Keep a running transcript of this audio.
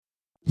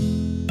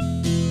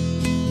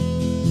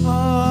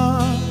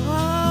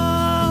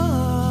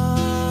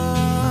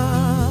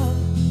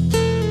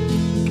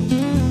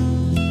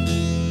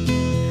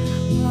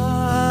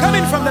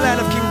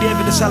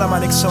the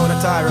Solomonic sound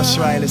of Tyrus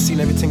Riley,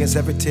 seen everything is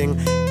everything.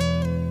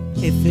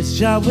 If it's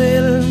your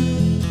will,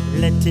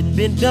 let it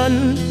be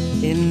done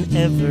in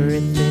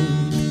everything,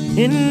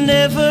 in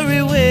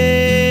every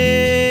way.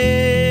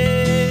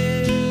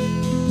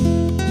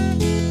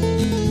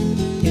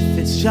 If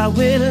it's your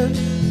will,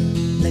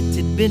 let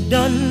it be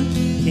done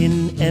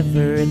in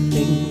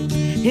everything,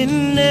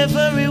 in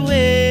every way.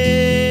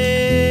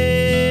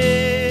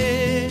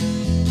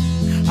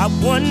 I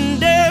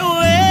wonder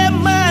where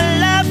my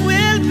life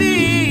will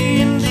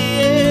be in the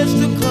years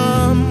to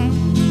come.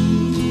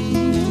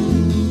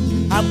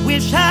 I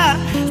wish I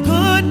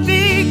could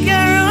be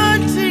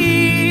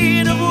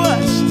guaranteed of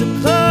what's to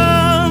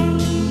come.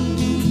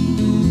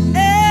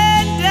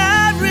 And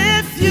I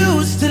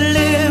refuse to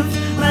live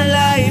my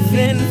life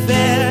in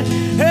fear.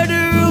 Heard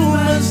the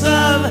rumors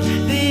of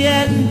the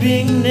end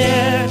being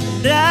near.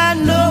 I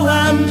know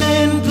I'm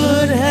in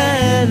good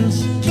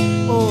hands.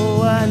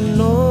 Oh, I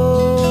know.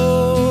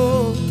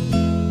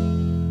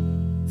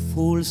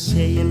 Fools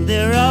say in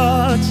their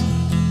hearts,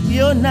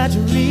 you're not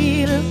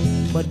real,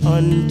 but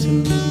unto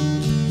me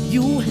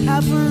you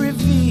have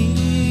revealed.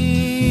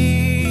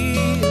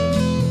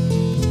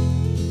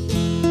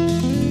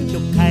 You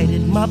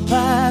guided my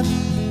path,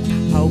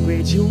 how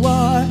great you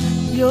are.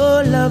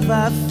 Your love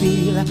I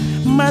feel,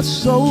 my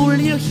soul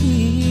you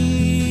heal.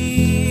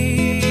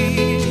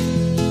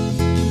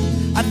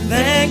 I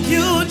thank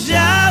you,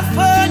 Jah,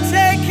 for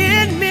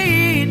taking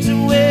me to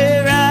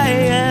where I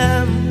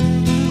am.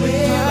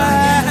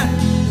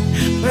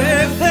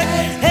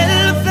 Perfect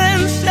health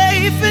and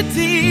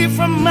safety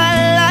from my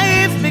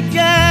life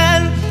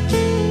began.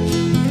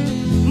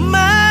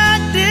 My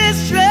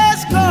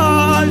distress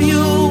call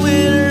you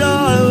will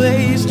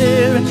always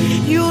hear.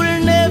 You'll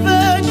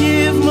never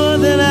give more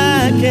than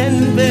I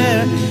can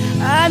bear.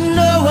 I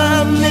know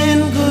I'm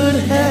in good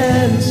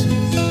hands.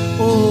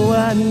 Oh,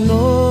 I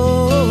know.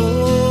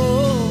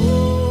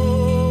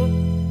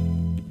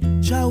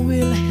 Jah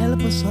will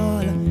help us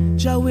all.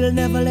 Jah will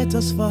never let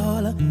us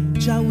fall.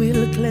 Jah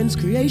will cleanse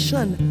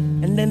creation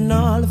and then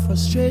all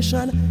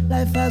frustration.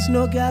 Life has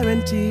no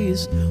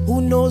guarantees.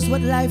 Who knows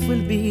what life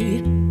will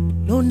be?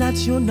 No, not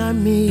you nor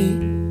me.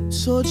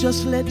 So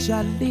just let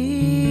Jah lead.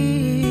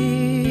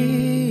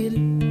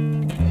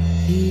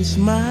 He's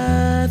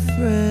my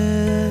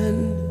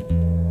friend.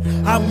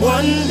 I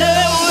wonder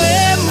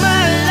where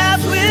my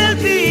life will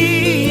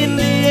be in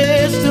the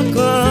years to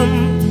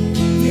come.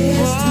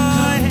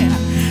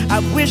 I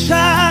wish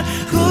I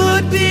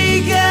could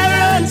be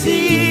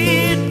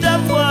guaranteed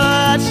of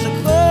what's to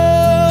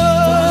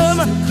come.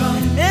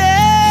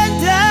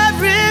 And I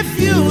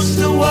refuse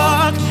to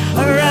walk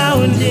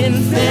around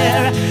in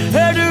fear.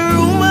 Heard the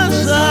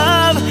rumors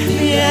of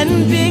the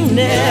end being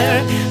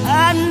near.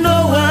 I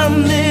know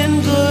I'm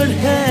in good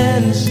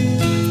hands.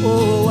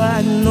 Oh,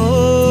 I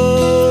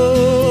know.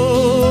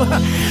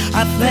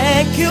 I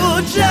thank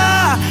you,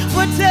 Jah,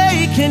 for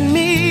taking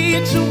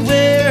me to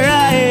where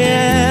I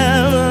am.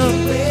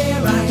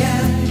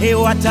 Hey,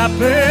 what a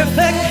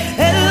perfect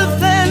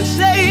health and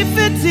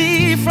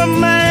safety from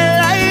my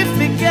life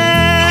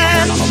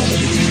began.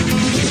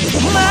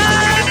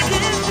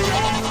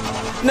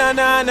 Na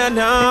na na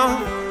na,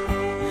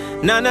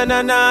 na na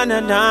na na na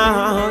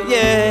na,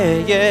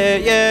 yeah yeah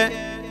yeah.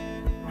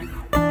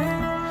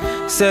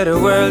 Say the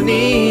world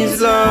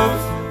needs love.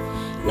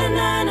 Na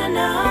na na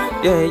na,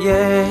 yeah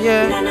yeah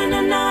yeah. Na na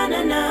na na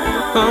na na,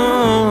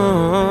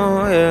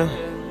 oh yeah.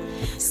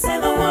 Say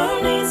the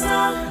world needs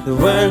love. The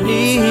world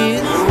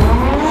needs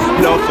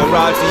love for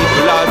all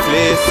people, all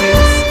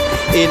places.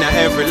 In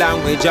every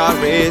language or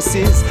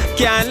races.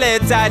 Can't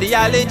let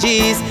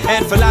ideologies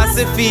and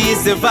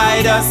philosophies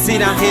divide us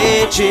in a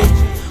hatred.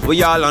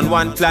 We all on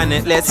one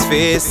planet, let's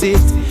face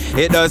it.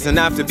 It doesn't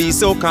have to be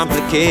so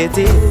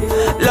complicated.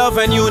 Love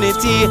and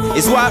unity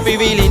is what we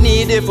really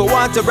need if we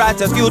want a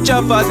brighter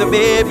future for the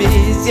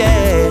babies,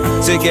 yeah.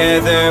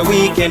 Together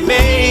we can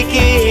make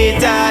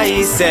it,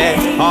 I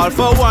say. All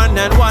for one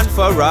and one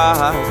for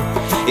all.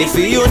 If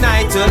we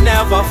unite, we'll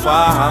never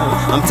fall.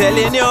 I'm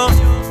telling you,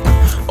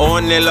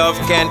 only love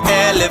can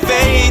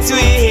elevate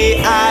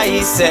we,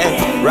 I say.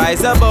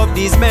 Rise above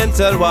these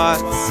mental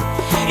walls.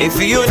 If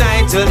we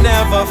unite, we'll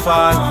never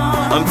fall.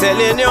 I'm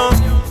telling you.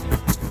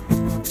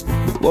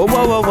 Whoa,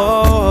 whoa, whoa,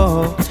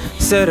 whoa.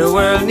 Say the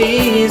world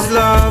needs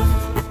love.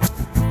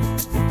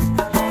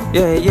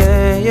 Yeah,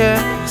 yeah,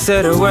 yeah.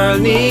 Say the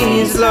world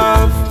needs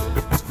love.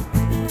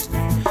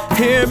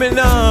 Hear me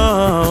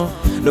now.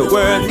 The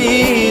world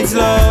needs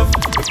love.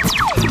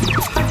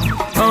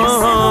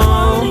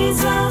 Oh.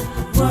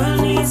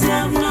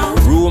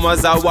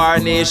 Rumors of war,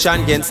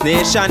 nation against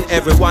nation.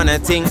 Everyone I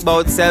think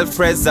about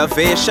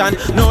self-preservation.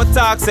 No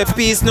talks of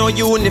peace, no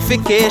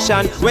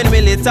unification. When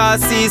will it all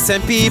cease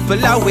and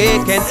people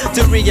awaken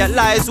to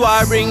realize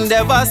war bring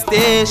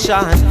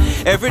devastation?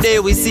 Every day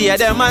we see a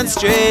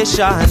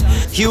demonstration.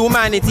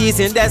 Humanity's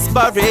in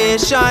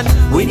desperation.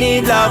 We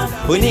need love,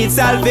 we need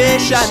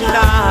salvation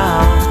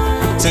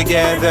now.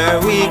 Together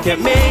we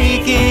can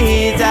make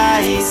it,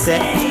 I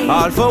say.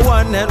 All for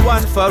one and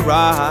one for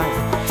all.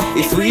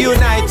 If we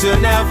unite, we'll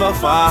never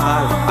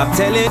fall. I'm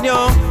telling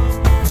you,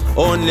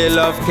 Only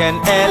love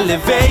can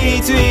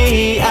elevate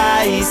we,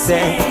 I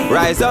say.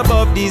 Rise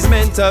above these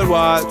mental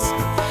walls.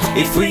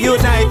 If we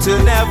unite,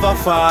 we'll never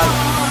fall.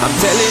 I'm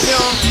telling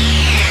you.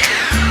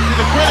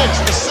 The critics,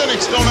 the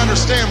cynics don't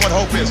understand what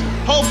hope is.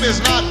 Hope is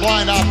not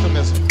blind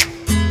optimism.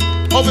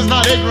 Hope is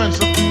not ignorance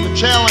of the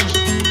challenge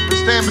that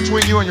stand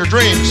between you and your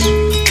dreams.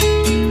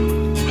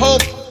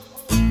 Hope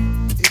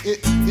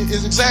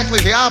is exactly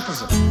the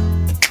opposite.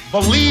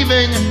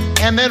 Believing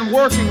and then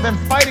working, then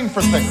fighting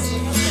for things.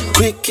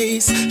 Quick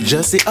case,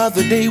 just the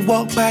other day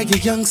walked by a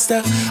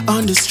youngster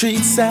on the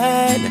street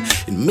side.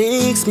 It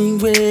makes me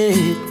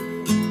wait.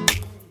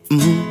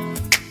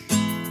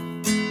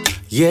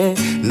 Yeah,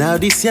 now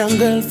this young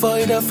girl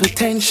void of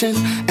attention,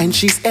 and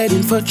she's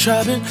heading for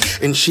trouble,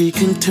 and she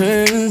can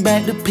turn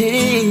back the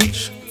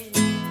page.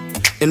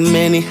 And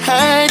many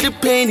hide the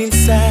pain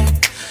inside,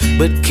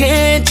 but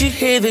can't you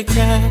hear the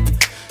cry?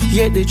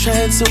 Yet they're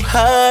trying so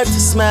hard to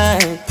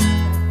smile,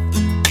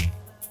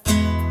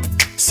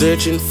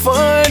 searching for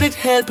that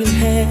helping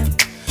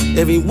hand.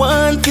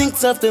 Everyone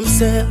thinks of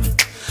themselves,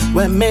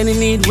 while many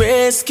need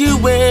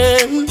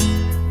rescuing.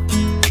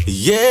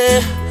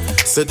 Yeah,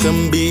 so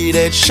come be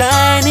that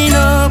shining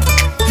up,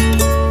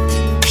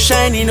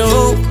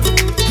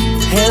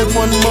 help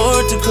one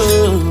more to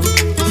go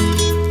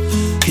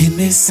in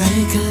this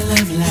cycle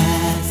of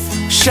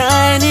life.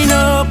 Shining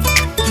up,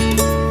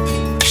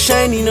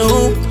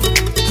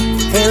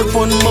 help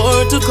one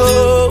more to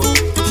go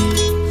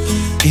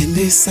in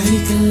this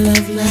cycle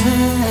of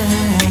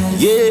life.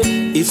 Yeah,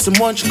 if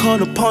someone should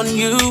call upon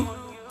you,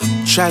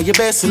 try your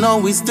best and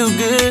always do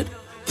good.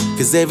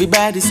 Cause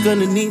everybody's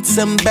gonna need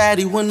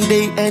somebody one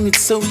day, and it's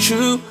so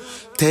true.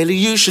 Tell you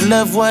you should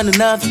love one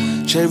another,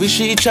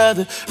 cherish each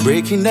other,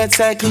 breaking that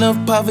cycle of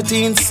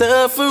poverty and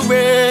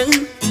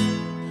suffering.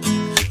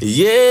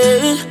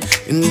 Yeah,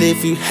 and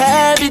if you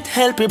have it,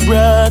 help your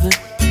brother.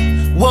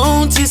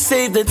 Won't you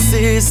save that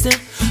sister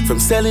from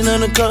selling on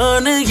the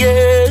corner,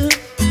 yeah.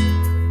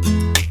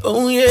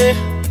 Oh yeah.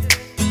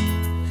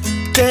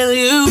 Tell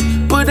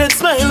you, put that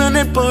smile on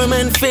that poor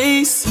man's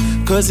face,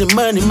 cause your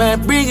money might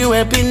bring you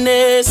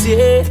happiness,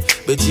 yeah.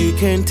 But you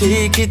can't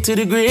take it to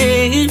the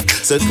grave.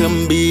 So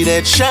come be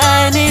that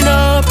shining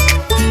up,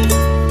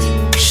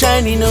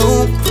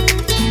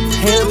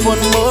 help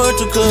one more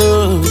to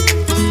go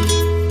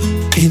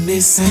in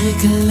this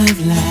cycle of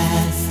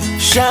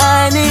life.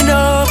 Shining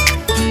up,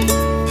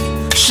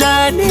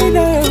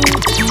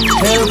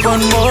 help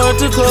one more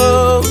to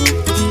go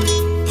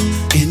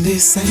in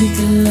this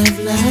cycle of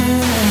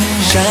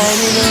life.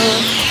 Shining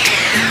up.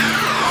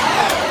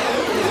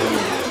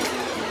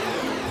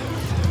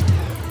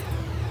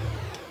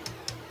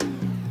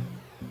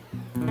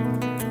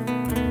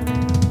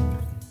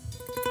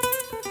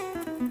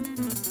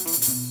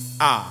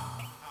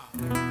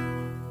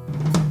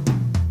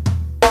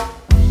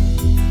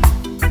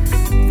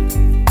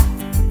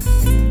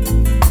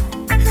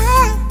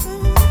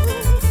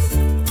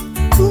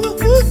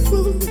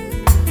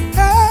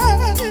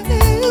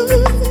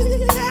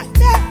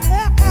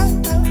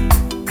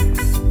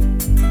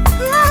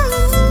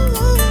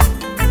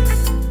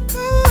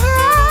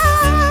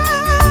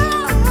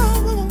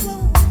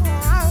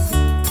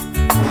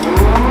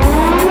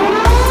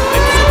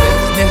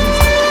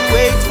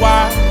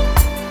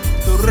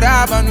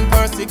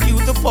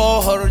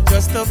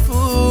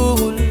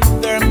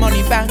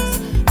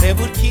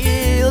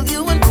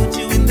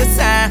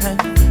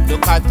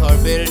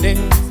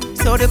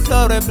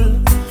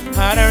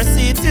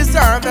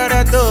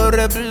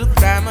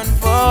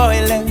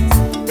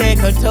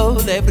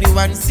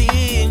 Everyone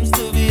seems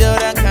to be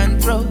out of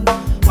control.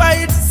 Why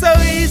it's so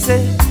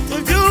easy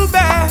to do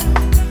bad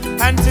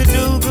and to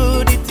do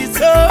good, it is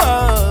so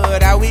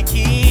hard. How we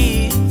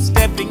keep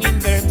stepping in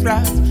their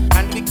traps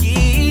and we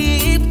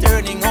keep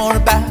turning our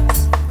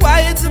backs.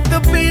 Why it's the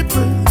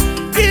people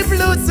keep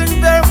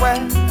losing their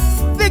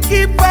wealth, they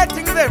keep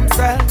fighting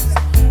themselves.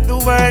 The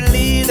world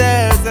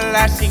leaders are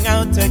lashing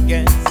out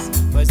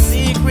against, but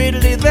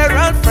secretly they're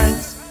all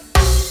friends.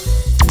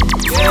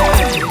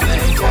 Yeah,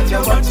 Jaja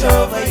watch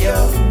over you.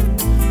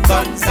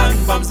 Guns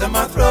and bombs them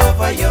a throw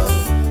over you.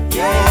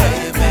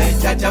 Yeah, may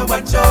Jaja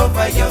watch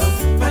over you.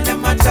 Man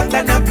them a chat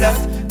and a bluff,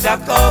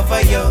 jack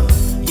over you.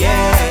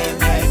 Yeah,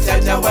 may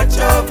Jaja watch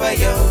over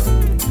you.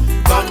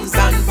 Guns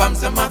and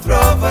bombs them a throw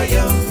over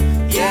you.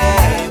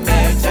 Yeah,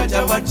 may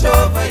Jaja watch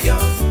over you.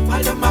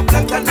 Man them a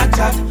plot and a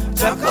chat,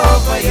 jack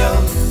over you.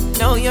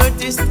 Now you're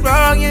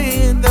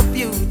destroying the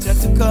future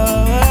to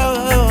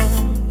come.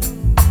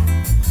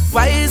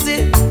 Why is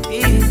it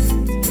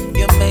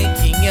you're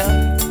making your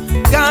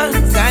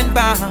guns and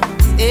bombs?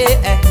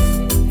 Yeah.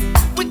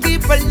 We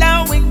keep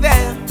allowing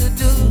them to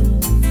do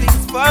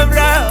things for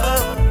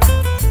us,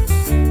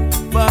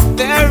 but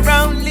they're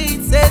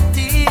only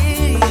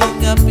setting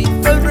up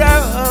for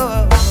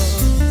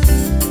us.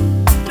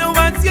 Now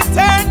once you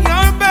turn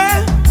your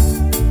back,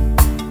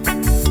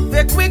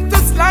 they're quick to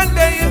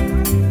slander you.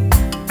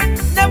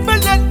 Never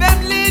let them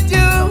lead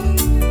you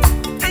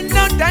in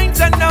no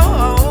danger, no.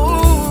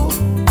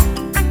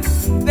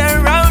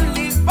 They're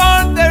only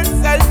for their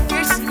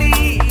selfish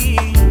needs.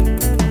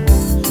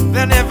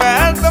 they never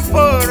help the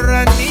poor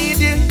and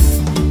needy.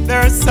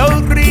 They're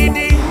so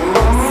greedy,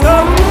 so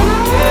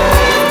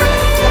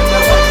Jaja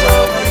watch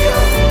over you.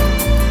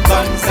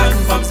 Guns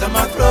and bombs them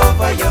a throw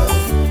over you.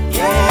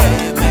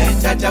 Yeah, man,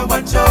 Jaja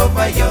watch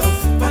over you.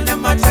 When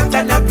them a chat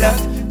and a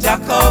bluff,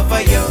 jack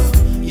over you.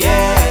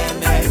 Yeah,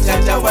 man,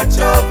 Jaja watch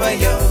over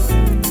you.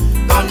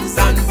 Guns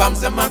and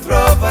bombs them a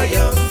throw over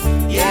you.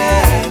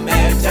 Yeah,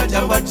 man,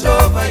 Jaja watch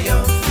over you.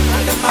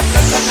 And them a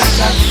chat and a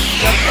bluff,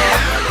 jack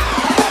over you.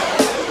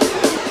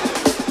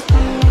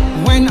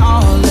 When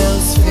all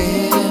else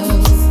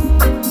fails,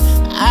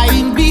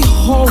 I'll be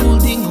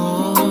holding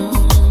on.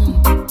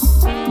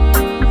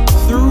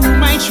 Through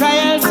my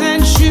trials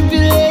and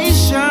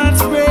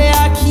tribulations,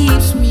 prayer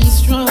keeps me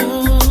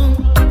strong.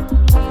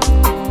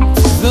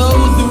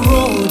 Though the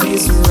road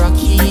is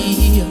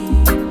rocky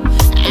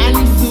and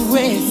the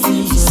way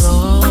seems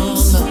long,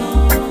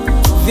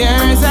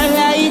 there's a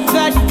light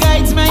that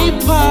guides my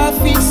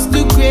path. It's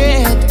the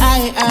great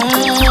I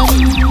am.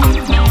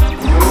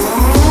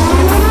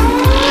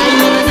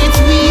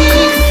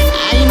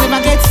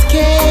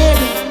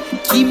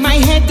 Keep my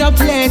head up,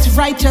 let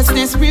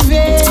righteousness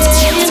prevail.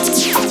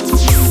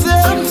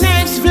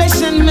 Sometimes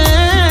flesh and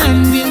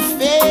man will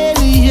fail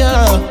you.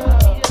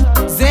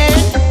 Then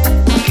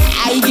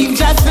I give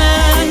Jah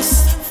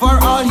thanks for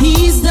all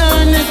He's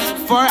done,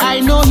 for I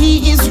know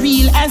He is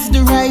real as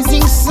the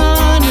rising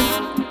sun.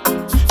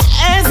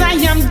 As I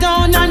am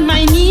down on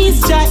my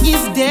knees, Jah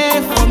is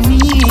there for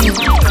me.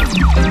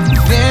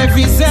 There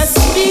is a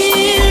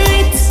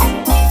spirit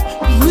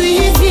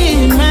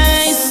within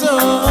my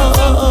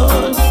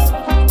soul,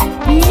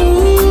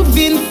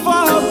 moving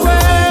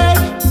forward,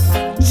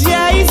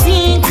 Jah is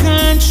in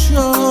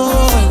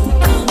control.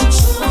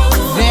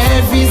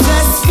 There is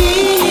a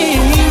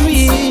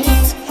spirit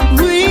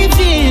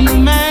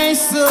within my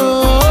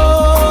soul,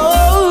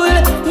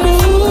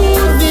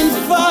 moving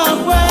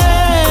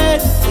forward,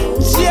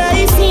 Jah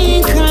is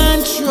in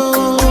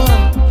control.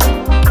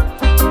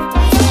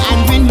 And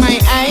when my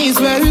eyes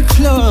were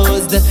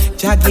closed,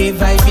 Jah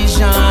gave I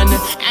vision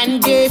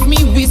and gave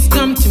me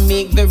wisdom to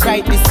make the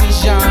right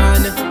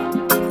decision.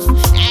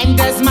 And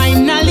as my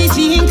knowledge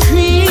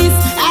increase,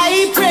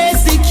 I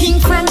praise the King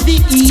from the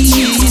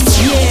east.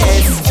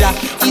 Yes, Jah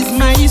is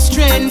my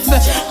strength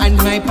and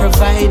my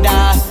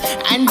provider.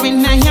 And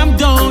when I am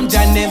down,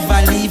 Jah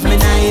never leave me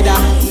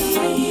neither.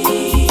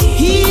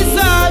 He's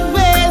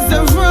always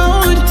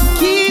around,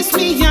 keeps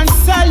me on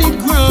solid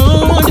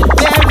ground.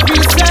 There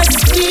is a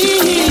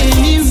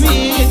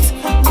spirit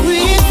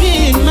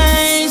within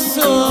my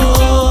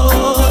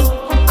soul,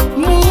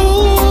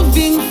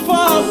 moving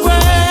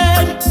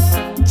forward,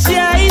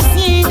 Jah is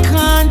in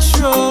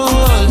control.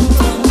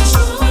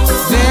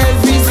 There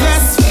is a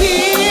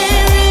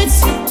spirit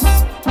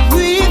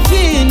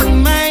within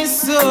my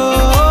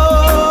soul,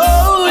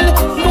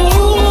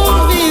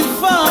 moving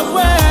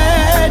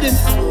forward,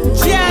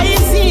 Jah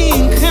is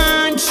in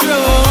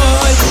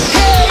control.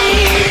 Hey!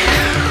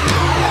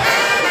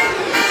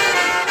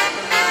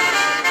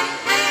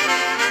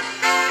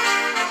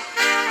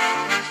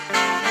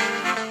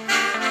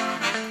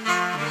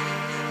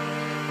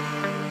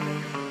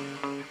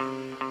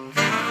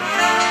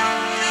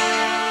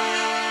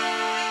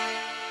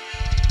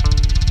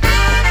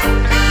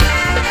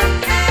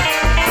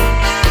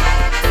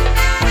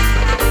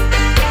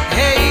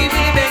 Hey,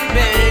 Willy bang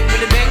bang,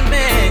 Willy bang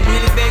bang,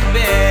 Willy bang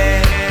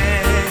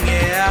bang,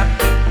 yeah.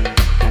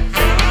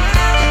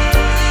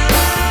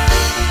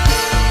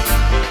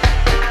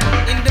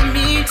 In the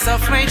midst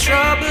of my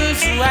troubles,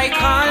 who I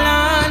call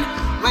on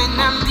when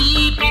I'm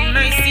deep in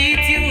my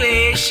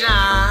situation.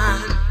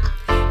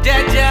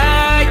 Jaja,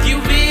 you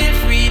will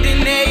free the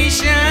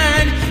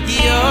nation.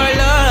 Your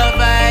love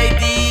I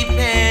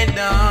depend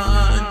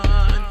on.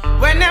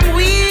 When I'm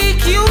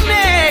weak, you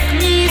make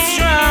me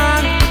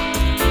strong.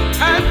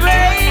 I'll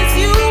praise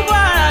you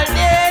all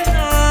day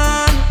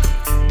long.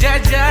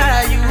 Jaja,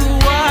 you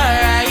are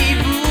a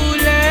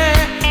ruler.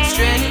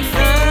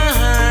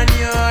 Strengthen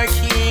your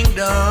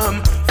kingdom,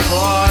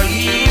 for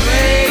He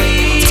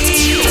reigns.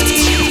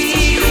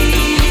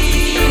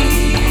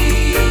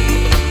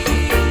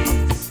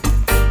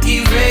 He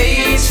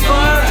reigns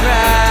forever.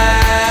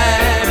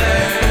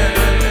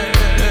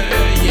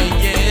 Yeah,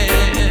 yeah.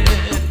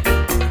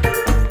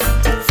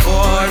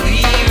 For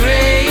He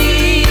reigns.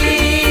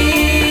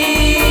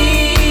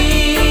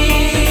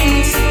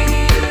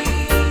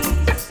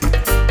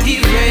 He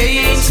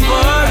reigns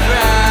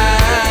forever.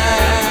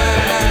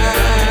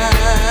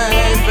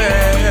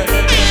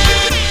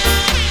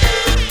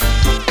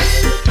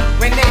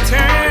 When they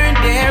turn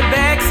their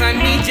backs on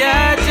me,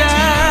 Jaja,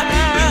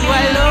 you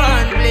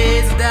alone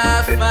blaze the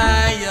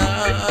fire.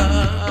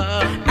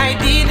 I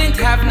didn't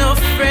have no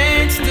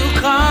friends to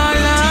call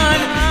on,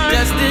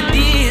 just the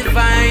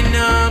divine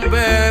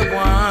number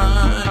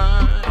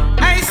one.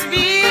 I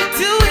speak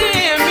to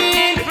Him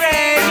in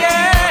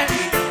prayer.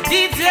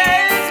 He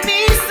tells me,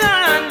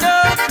 son,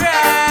 don't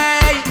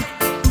cry.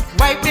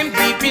 Wipe them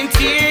weeping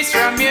tears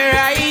from your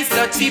eyes.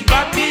 Dirty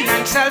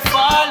Babylon shall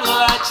fall,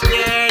 watch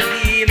their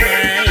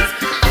demise.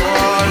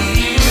 For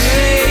He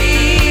reigns.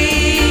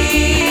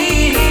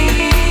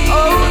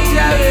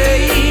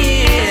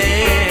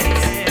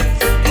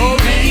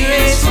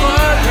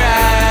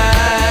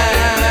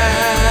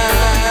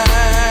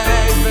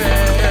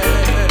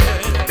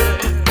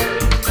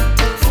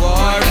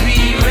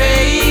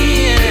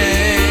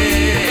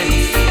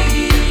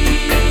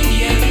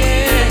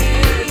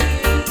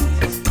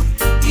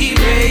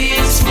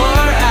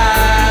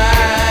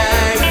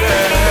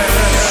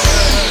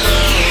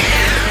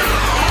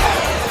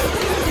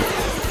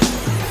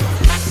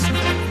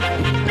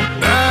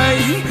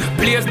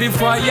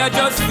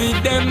 just feed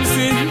them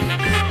sin.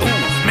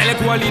 Me like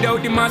who lead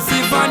out the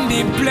massive and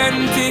the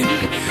plenty.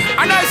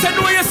 And I said,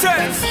 know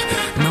yourself,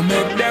 no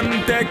make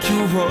them take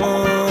you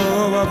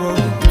over.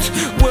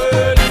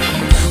 Well,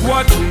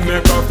 what to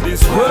make of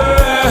this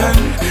world?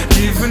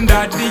 Even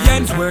that the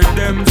ends where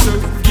them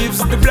serve gives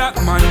the black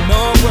man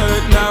no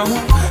word now.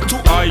 To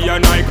I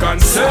and I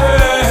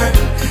concern,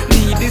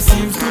 need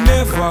seems to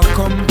never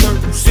come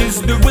through.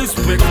 Since the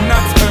respect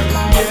not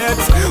earned yet.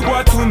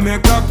 What to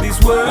make of this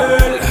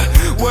world?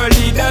 World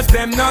leaders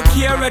them not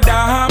care a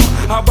damn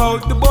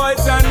about the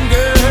boys and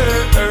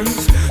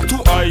girls.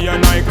 To I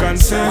and I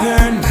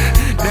concern,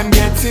 them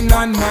getting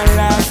on my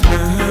last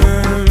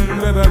nerve.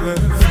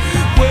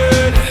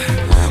 Well,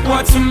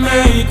 what to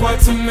make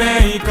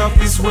of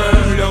this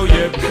world, oh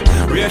yeah.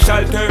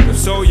 Racial terms,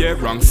 so yeah.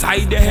 Wrong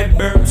side the head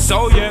burn,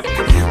 so yeah.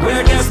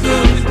 Where there's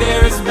good,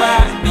 there's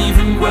bad,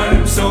 even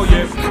worse, so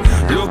yeah.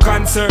 Look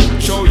and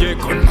search, oh yeah.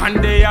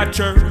 Gunman they at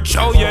church,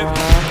 oh yeah.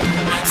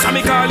 So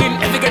me calling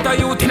every ghetto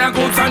youth in a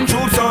goods and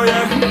truth, oh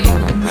yeah.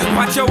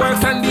 Watch your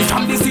works and do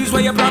some disease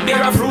where you plant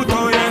there a fruit,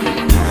 oh yeah.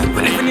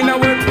 We're living in a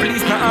world,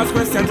 police not ask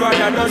questions,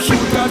 rather than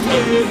shoot that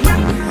way.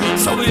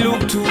 So we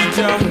look to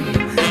Jah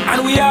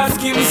and we ask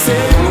him,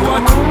 say,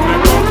 what to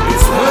make of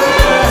this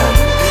world?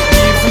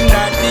 Even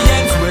at the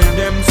ends where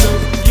them serve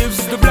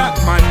gives the black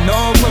man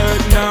no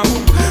word now.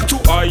 To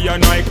I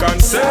and I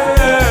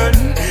concern,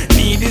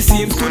 need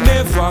seems to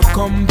never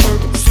come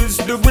first. Is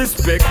the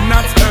respect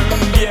not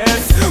earned?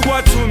 Yes.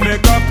 What to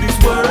make of this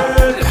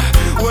world?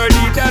 Where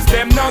leaders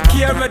them not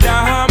care a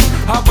damn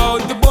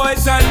about the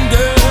boys and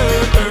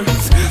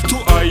girls. To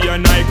I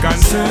and I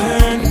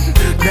concern,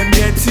 them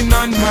getting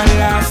on my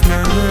last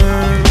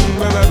nerve.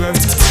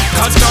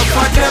 Cause now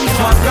for them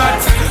forgot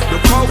the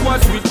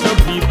powers with the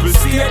people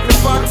see it the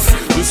facts.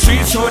 The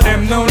streets show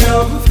them no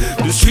love.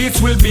 The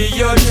streets will be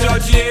your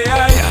judge,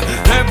 yeah.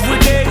 Every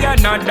day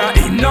another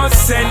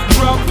innocent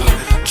drop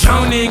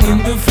drowning in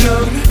the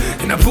flood,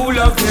 in a pool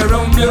of their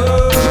own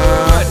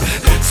blood.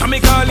 So me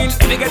calling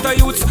every ghetto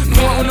youth,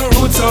 no on the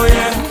roots, oh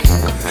yeah.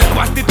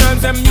 What's the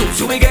terms them use,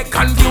 so we get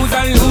confused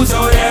and lose,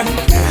 oh yeah.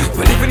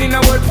 We're living in a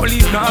world,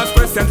 police not ask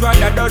questions,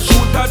 rather than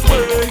shoot us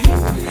way.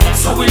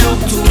 So we look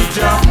to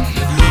Jah,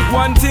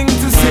 one thing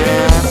to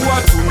say,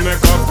 what to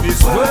make of this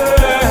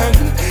world?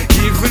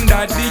 Even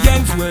that the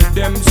ends where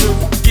them so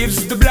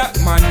gives the black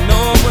man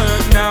no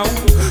word now.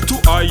 To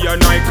I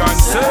and I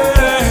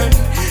concern,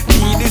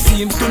 need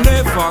seems to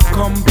never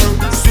come through.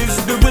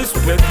 Since the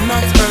respect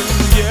not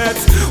earned yet.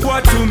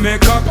 What to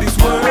make of this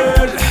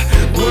world?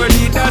 World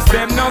leaders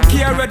them no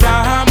care a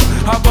damn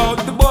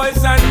about the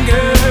boys and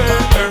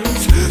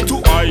girls.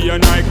 To I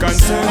and I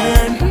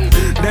concern,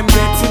 them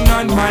getting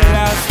on my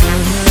last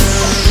nerve.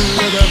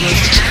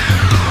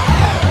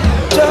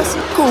 Just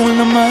cool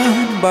no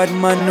man, bad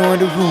man know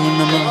the rule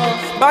no man.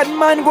 Bad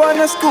man go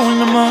to school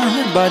no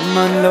man, bad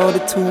man know the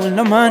tool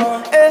no man.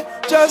 Eh,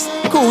 just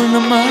cool no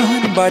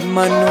man, bad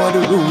man know the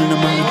rule no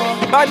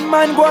man. Bad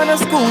man go to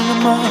school no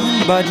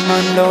man, bad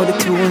man know the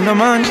tool no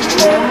man.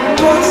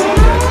 Just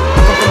I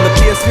come from the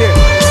place where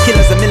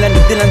killers a million, the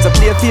villains a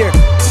play fear.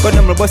 But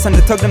them the boss and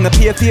the thug them the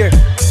pay fear.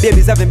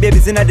 Babies having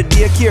babies in the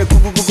daycare.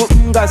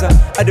 Gaza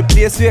at the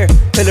place where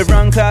tell the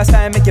wrong class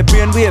I make your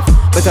brain wave.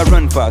 But I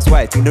run fast,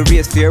 why think the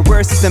race fear?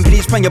 Worse system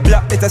bleach from your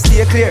block, better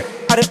stay clear.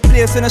 At the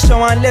place when I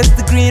show unless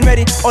the green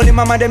ready. Only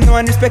mama them know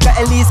and respect at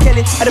Elise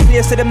Kelly. At the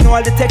place so them know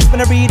all the text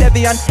when I read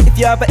heavy. And if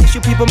you have an issue,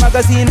 people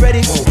magazine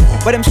ready.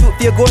 But them shoot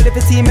for your goal if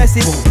it's team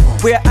messy.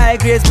 Where high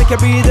grades make you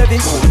breathe heavy.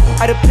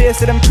 At the place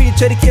so them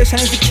preach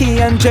education is the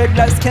key. And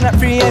dreadlocks cannot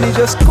free any.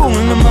 Just cool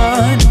no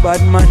man,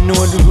 bad man know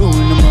the rule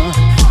no man.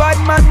 Bad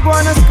man go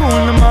to school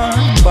no man,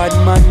 bad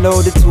man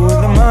know the tool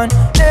no man.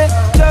 Eh,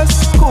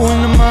 just cool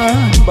no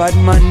man, bad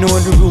man know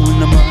the rule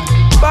no man.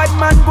 Bad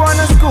man go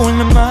to school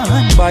no man,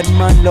 bad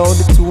man know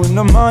the tool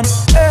no man.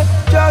 Eh,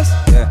 just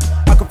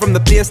I come from the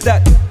place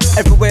that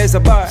everywhere's a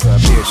bar, so a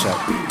beer shop.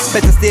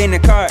 Better stay in the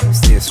car,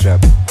 stay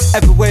strapped.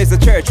 Everywhere's a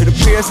church with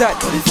the prayers at.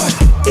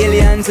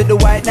 Aliens with the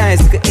white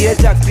knives, look at ear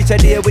jacks. Bitch a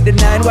day with the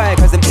 9Y,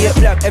 cause them 8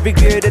 black. Every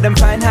grade that them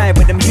find high,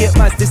 but them hate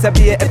must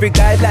disappear. Every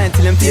guideline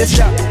till them face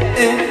drop.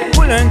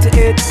 Who learn to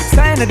it?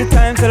 Sign of the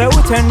times that I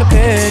will turn the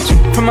page.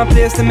 From my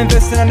place I'm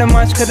investing on the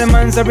match, cause the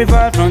man's a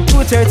revolve from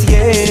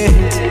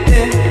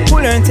 238. Who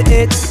learn to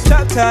it?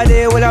 Chopped all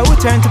day, well I will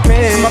turn to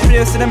pray. From my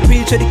place that them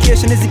preach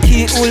education is the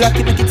key. Who lock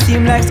it, make it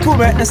seem like school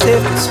right now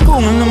safe. School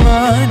no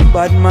man,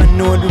 bad man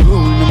know the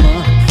rule no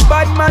man.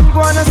 Bad man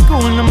go to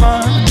school no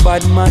man,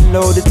 bad man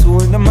know the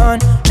tool no man.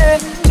 Eh,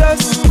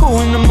 just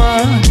school no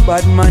man,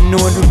 bad man know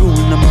the rule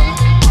no man.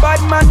 Bad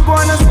man go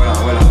to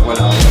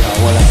school.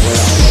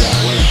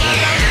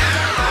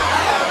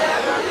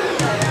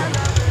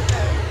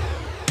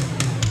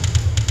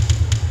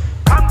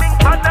 Coming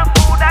from the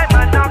food I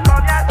man not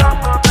come here to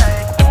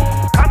play.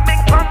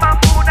 Coming from my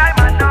food I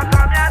man not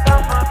come here to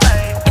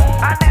play.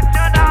 And if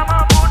you know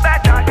my food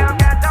better, you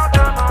get out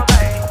of my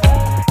way.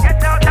 Get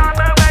out of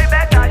my way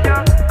better,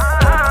 you.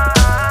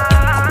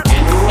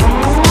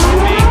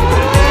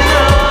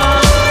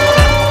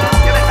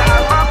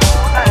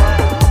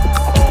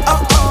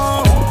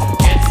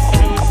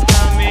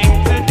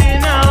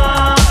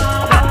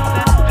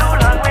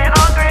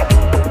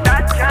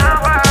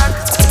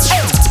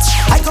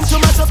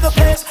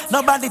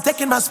 everybody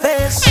taking my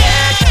space.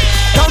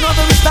 Don't know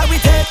the risk that we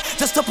take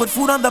just to put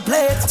food on the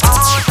plate.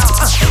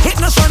 Hit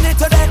no Sunday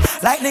today,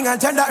 lightning and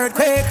tender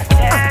earthquake.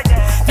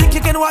 Think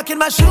you can walk in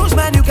my shoes,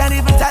 man? You can't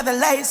even tie the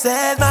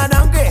laces, man.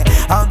 Hungry,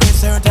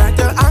 so turn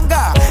to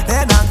anger,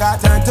 then anger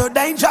turn to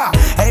danger.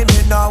 Hey,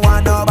 me no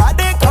want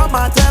nobody come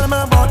and tell me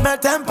about my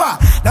temper.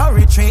 No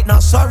retreat, no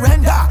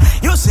surrender.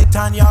 You sit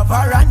on your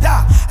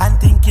veranda and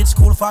think it's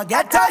cool.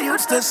 Forget I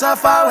used to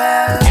suffer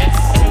well.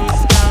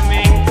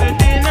 Coming to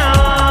dinner.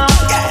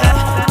 Yeah.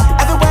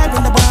 Everywhere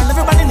in the world,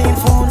 everybody need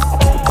food.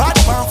 But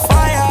on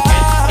fire.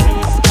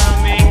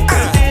 Coming to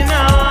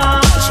dinner.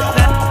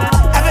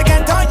 Ever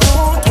get on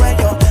youth when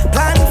you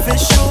plan for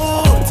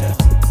shoot?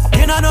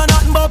 You don't know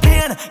nothing but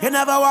pain. You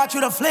never walk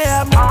through the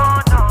flame.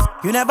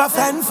 You never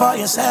fend for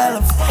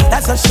yourself.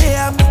 That's a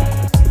shame.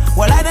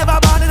 Well, I never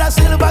wanted a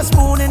silver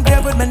spoon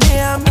engraved with my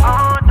name.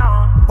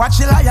 Watch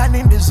the lion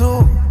in the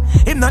zoo.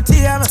 Him not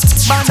tame,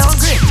 man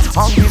hungry.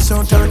 Hungry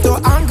soon turn to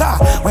anger.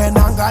 When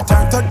anger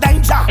turn to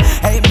danger.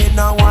 Hey, me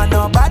no want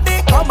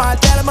nobody come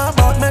and tell me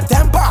about my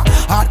temper.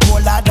 Hot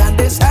colder than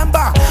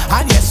December.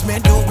 And yes, me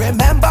do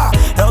remember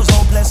those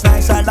hopeless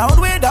nights alone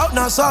without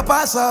no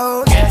supper.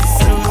 So yes,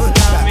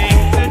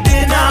 coming to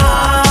dinner.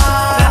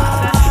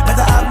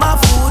 Better have my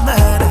food,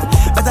 man.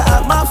 Better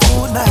have my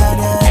food, man,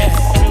 yeah.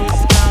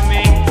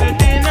 Coming to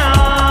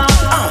dinner.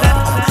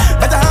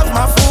 Better have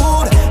my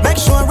food. Make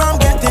sure I'm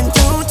getting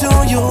through to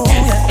you.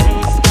 Yeah.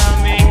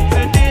 Coming to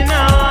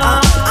dinner.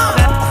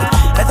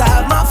 Better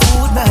have my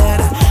food, man.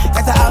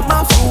 Better have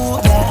my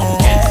food,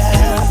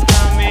 yeah.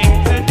 Coming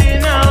to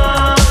dinner.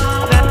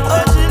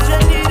 Oh,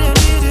 children need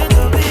it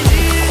to be.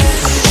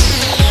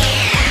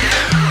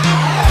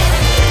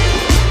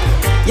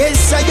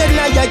 Yes, I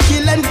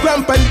kill and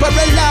cramp and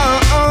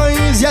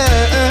paralyze,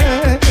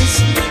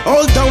 yes.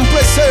 All down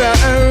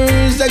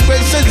pressures,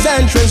 aggressors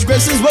and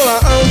transgressors,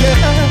 oh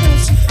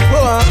yes,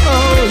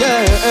 oh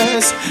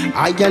yes.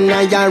 I and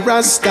I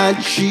Rasta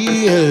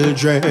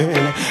children,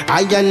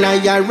 I and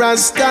I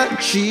Rasta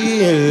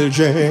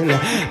children.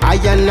 I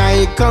and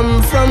I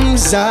come from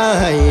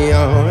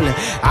Zion,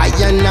 I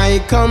and I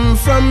come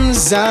from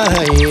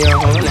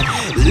Zion.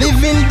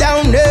 Living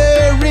down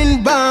there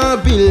in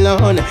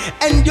Babylon,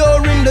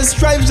 enduring the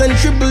stripes and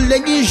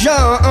tribulation.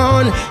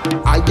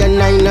 I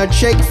and I not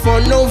check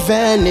for no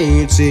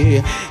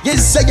vanity.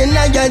 Yes, I and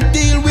I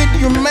deal with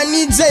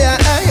humanity.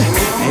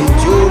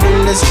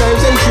 Enduring the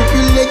stripes and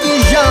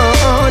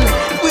tribulation,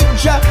 with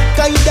Jah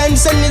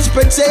guidance and His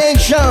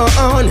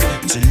protection,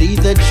 to lead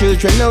the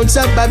children out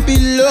of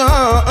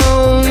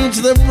Babylon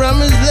to the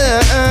promised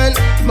land.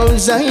 Mount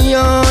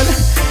Zion,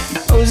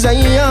 Mount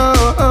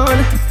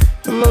Zion,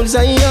 Mount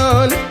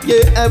Zion,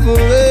 yeah,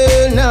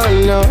 everywhere,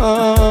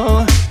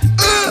 no.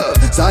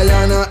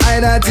 Zion,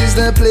 that is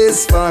the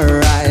place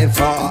for I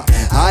for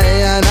I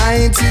and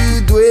I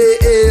to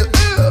dwell.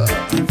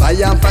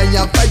 Fire,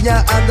 fire,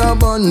 fire, I go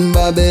burn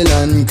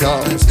Babylon,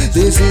 cause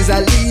this is a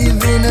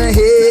living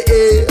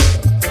hell.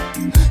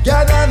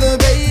 Gather the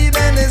babe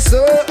and the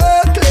soul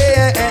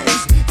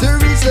cleanse to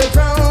reach the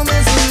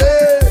promised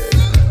land.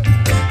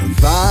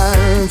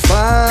 Far,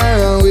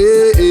 far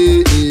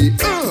away,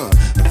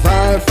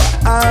 far,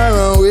 far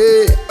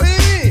away,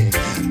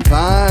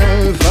 far,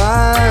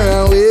 far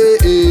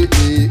away,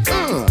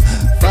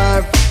 far,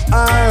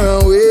 far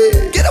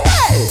away. Get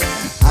away!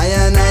 I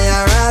and I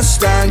are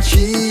Rasta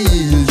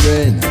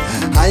children.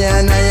 I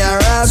and I are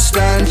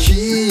Rasta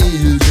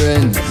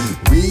children.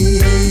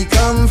 We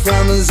come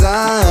from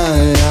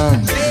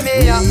Zion.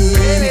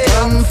 We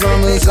come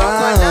from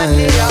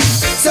Zion.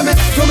 So me,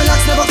 from me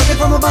locks never cut it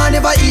from a bar,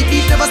 never eat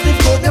beef, never sniff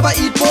coke, never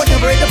eat pork,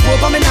 never eat the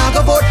pope, and me nah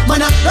go vote.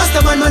 Man a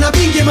Rasta man, man a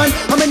pinky man,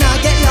 and me nah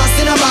get lost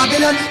in a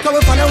Babylon. Cause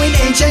we following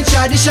ancient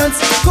traditions,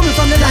 coming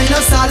from the line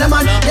of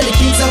Solomon. Yeah, the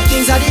kings of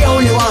kings are the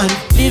only one.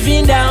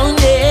 Living down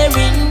there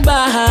in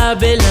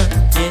Babylon,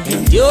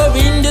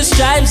 enduring the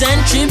stripes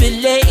and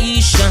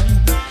tribulation.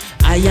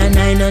 I and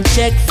I not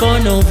check for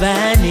no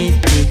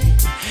vanity.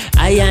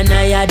 I and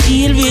I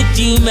deal with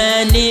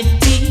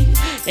humanity,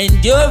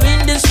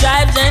 enduring the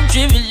stripes and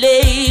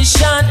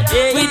tribulation,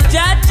 with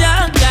Jah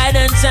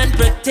guidance and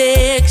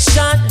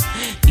protection,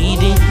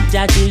 leading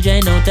Jah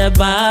children out of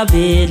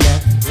Babylon,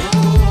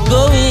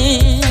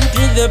 going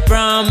to the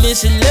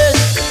promised land.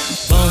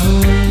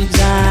 Mount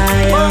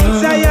Zion,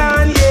 Mount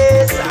Zion,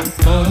 yes.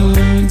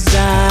 Mount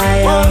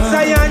Zion, Mount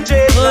Zion,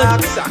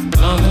 dreadlocks.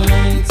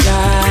 Mount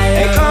Zion.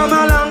 Hey, come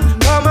along,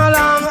 come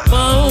along.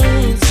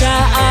 Mount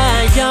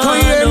Zion. Can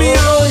you hear me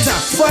out?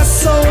 For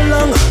so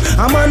long,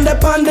 I'm on the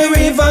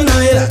river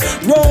Nile.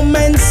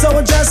 Roman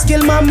soldiers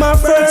kill mama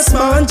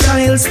firstborn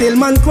child. Still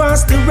man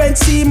cross the Red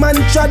Sea, man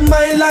trod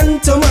mile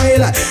and to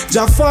mile.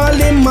 Jah fall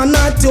in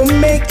manna to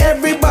make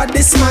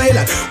everybody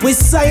smile. We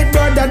side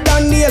brother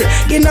Daniel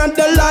in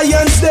the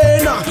lion's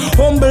den.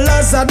 Humble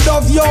as a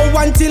dove, yo,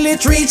 until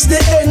it reach the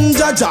end.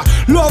 Jah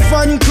love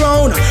and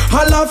crown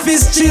all of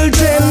his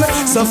children.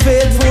 So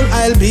faithful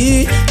I'll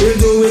be, we'll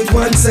do it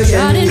once again.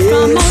 Started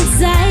from Mount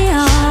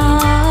Zion.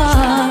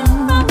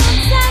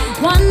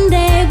 One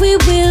day we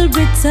will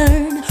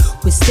return.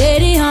 We're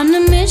steady on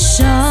the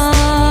mission.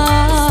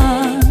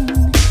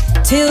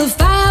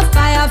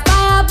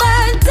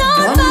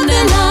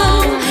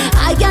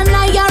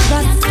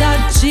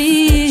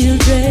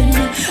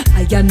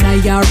 and I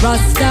a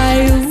Rasta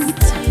youth.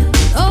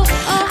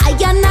 I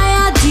and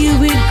I deal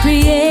with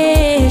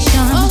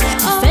creation.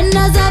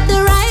 Defenders of the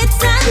rights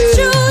and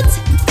truth.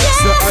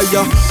 So I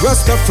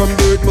Rasta from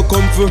birth, me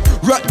come for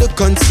rock the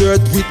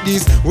concert with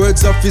these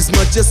words of His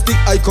Majesty.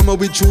 I come up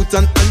with truth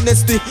and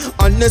honesty.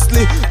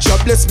 Honestly,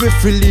 God bless me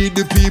freely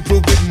the people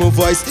with my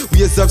voice.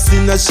 Ways of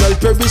sinners shall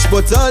perish,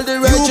 but all the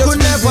righteous you could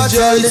never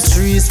tell the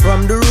trees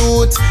from the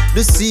root,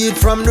 the seed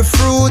from the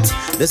fruit.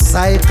 The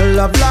cycle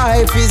of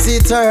life is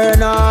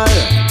eternal.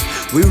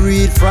 We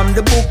read from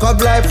the book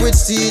of life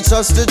which teach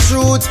us the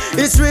truth.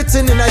 It's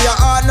written in your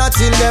heart, not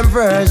in them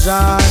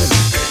version.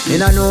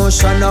 In an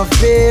ocean of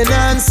pain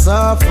and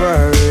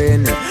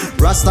suffering,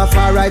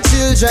 Rastafari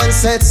children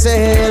set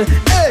sail.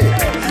 Hey!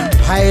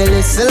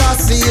 Haile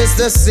Selassie is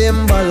the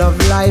symbol of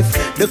life.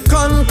 The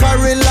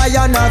conquering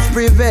lion hath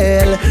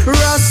prevailed.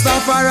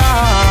 Rastafari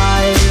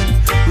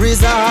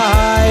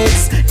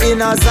resides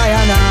in a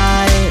Zion.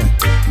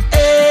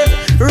 Hey!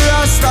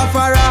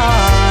 Rastafari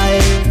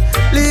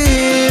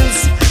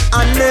lives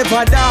and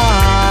never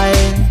die.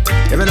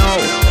 Even know.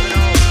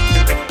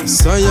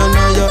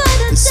 Sayonara,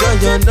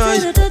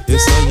 Sayonara,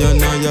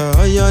 Sayonara,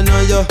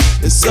 Ayanaya,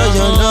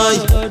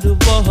 Sayonara,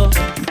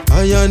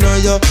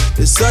 Ayanaya,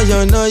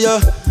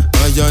 Sayonara,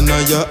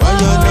 Ayanaya,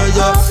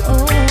 Ayanaya.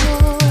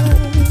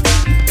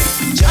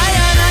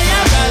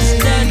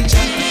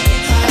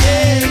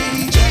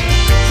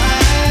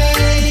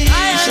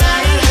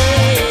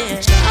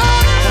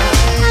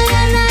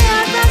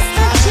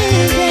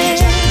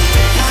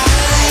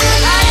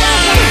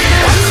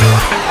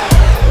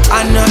 I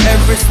know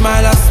every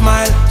smile I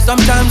smile.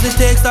 Sometimes it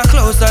takes a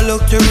closer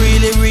look to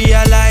really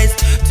realize.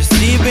 To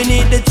see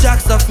beneath the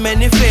jacks of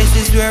many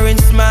faces wearing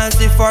smiles.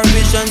 If our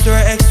visions were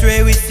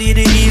x-ray, we see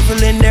the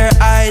evil in their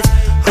eyes.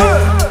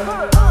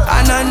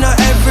 And I know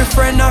every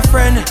friend a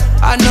friend.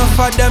 I know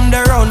for them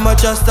they're around, but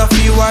just a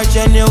few are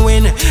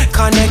genuine.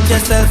 Connect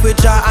yourself with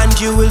Jah and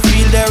you will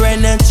feel their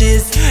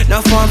energies.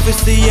 Now fun to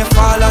see you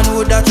fall and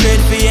would I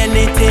trade for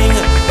anything.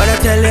 But I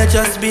tell you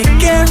just be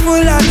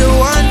careful of the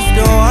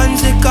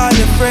ones you call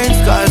your friends.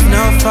 Cause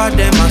now for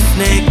them a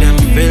snake, them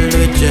filled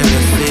with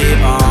jealousy.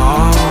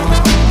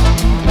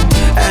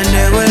 And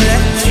they will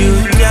let you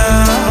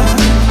down.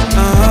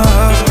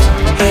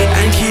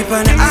 And keep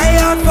an eye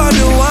out for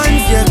the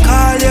ones you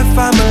call your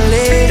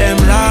family. Them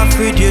laugh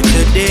with you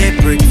today,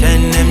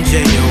 pretend them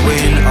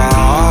genuine.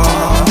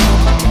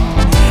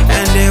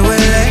 And they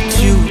will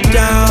let you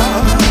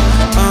down.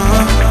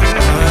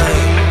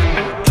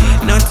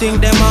 Nothing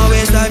them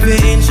always have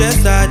your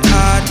interest at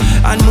heart.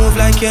 And move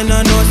like you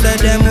know so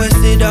them will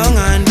sit down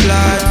and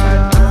plot.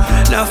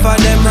 Now for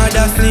them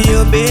rather see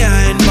you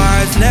behind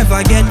bars.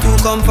 Never get too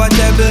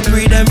comfortable,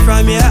 free them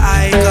from your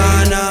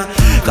icon.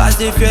 Cause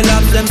if you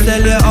love them, sell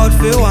you out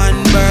for one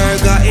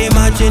burger.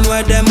 Imagine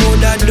what them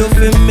would do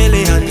for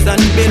millions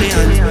and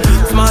billions.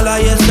 Smaller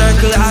your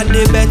circle, at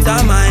the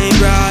better, my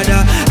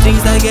brother.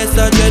 Things that get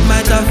so dread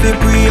might have to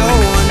pre your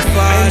own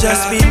father. And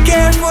just be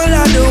careful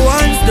of the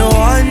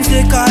ones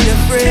they call you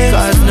friends.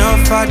 Cause now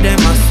for them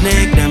a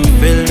snake, them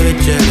filled with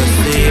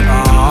jealousy.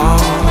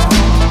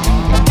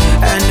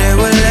 And they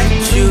will let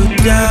you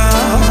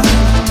down.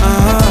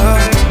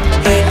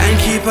 And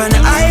keep an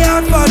eye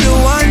out for the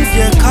ones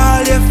you call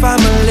your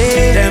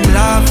family. Them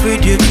laugh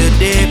with you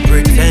today,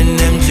 pretend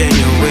them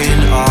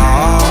genuine.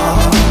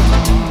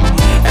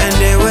 And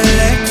they will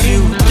let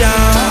you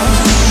down.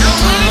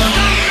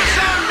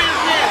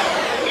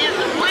 It's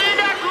we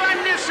that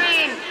run the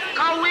scene,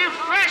 cause we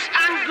fresh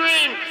and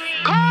green.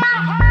 Come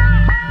on!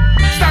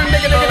 Stand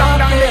diggy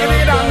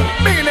down,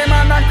 Billy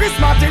Man and Chris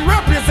Martin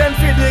represent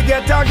for the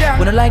ghetto gang.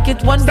 When I like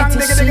it one bit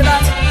too sweet,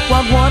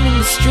 walk one in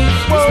the street.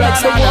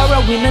 It's like the war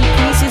of win and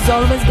peace is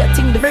always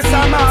getting the beat.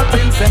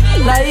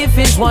 Life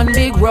is one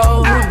big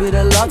road with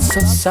a lots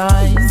of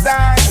signs.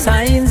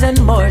 Signs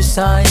and more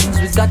signs.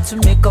 We got to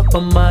make up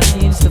our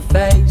minds to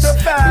face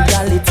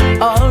reality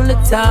all the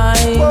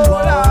time.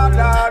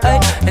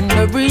 And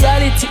the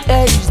reality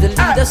is the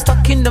leaders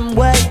stuck in them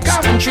ways.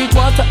 And treat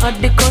water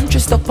at the country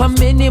stop a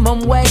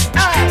minimum wage.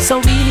 So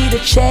we need a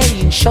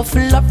change,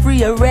 shuffle up,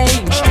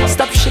 rearrange.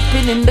 Stop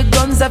shipping in the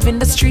guns, having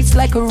the streets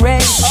like a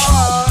range.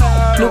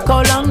 Look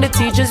how long the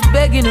teachers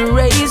begging a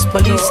raise.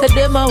 Police said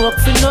them are up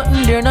for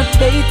nothing, they're not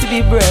paid to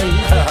be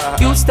brave.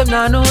 Youths them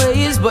not no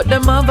ways, but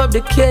them have up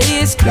the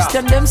case.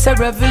 Christian them say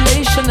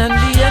revelation and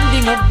the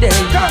ending of days.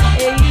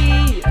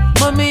 Hey,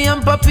 mommy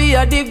and papi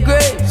are deep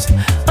graves.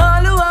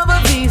 All who have a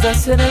visa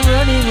said they're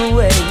running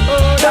away.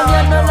 Don't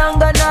get no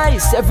longer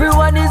nice,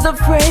 everyone is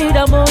afraid.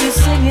 I'm only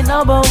singing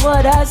about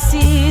what I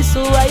see,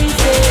 so I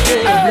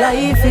say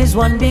life is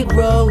one big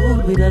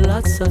road with a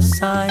lots of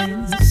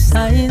signs.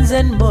 Signs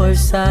and more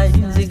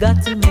signs. You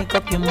got to make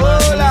up your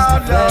mind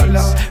to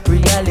face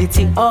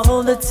reality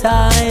all the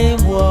time.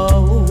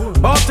 Whoa,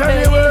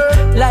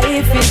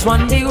 life is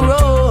one big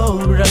road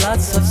road with a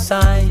lots of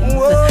signs.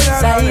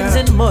 Signs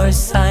and more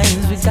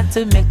signs. We got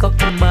to make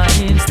up our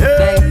minds to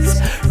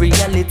face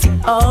reality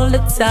all the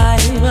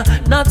time,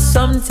 not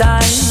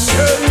sometimes.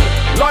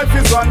 Life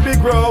is one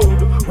big road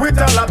with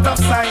a lot of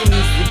signs.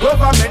 The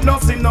government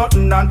not see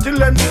nothing until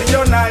them see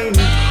your nine.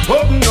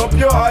 Open up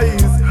your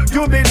eyes,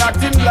 you been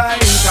acting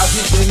blind. Cause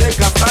if they make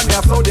a stand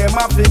here, so them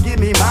have to give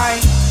me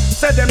mine.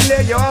 Said them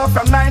lay you off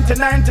from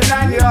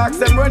 1999. You ask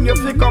them when you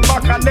fi come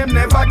back and them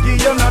never give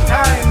you no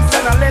time.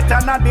 Send a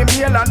letter not the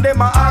mail and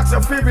them a ask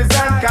you fi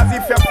resign. Cause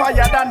if you're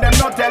fired and them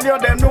not tell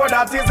you, them know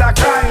that is a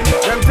crime.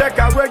 Them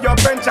take away your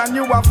pension,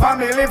 you a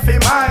family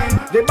fi mine.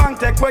 The bank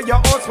take away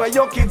your house where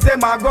your kids them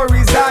a go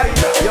reside.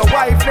 Your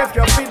wife left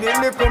you fi the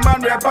little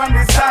man rap on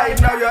the side.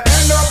 Now you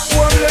end up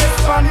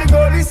homeless on the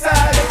gully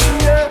side.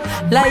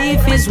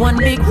 Life is one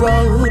big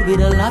road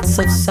with a lots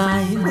of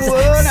signs.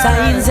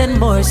 Signs and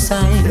more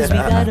signs. We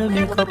gotta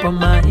make up our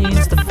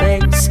minds to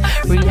face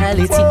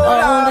reality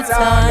all the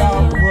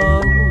time.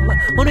 Whoa,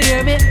 wanna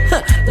hear me?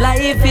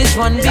 Life is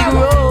one big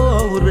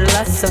road with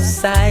lots of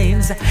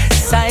signs.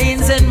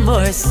 Signs and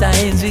more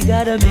signs. We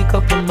gotta make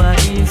up our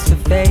minds to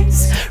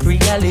face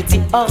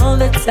reality all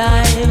the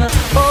time.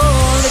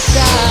 All the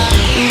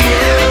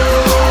time.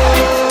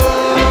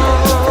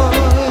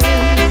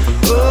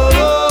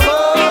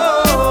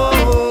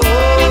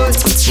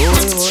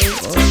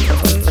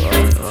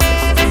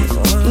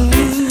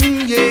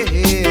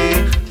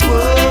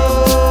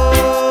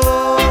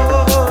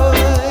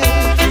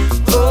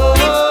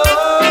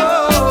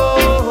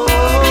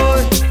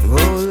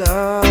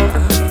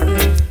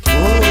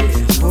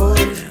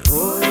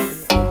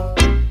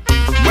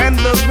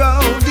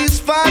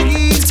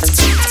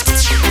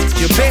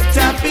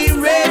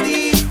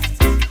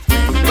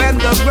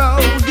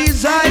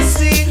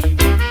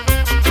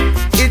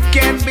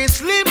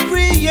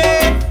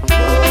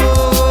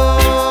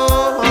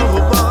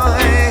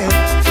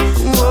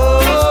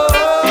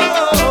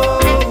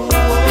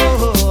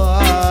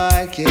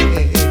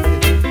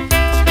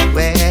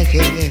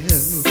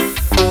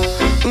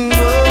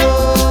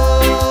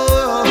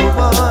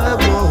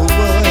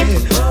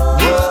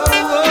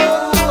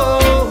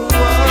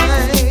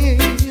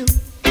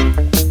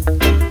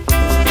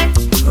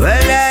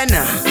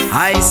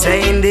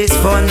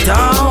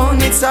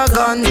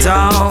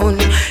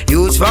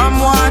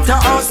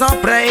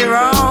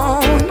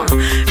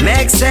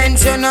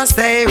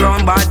 Stay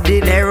round, but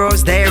the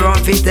narrows they run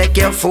fi take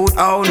your food.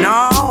 Oh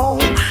no,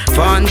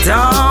 fun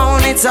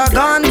town, it's a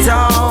gun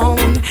town.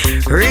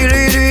 Real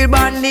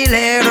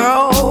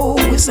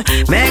bandileros.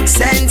 Makes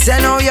sense, you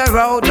know your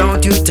road.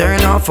 Don't you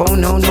turn off. Oh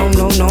no.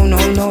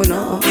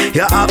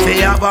 You have to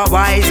have a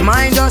wise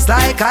mind, just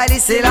like Haile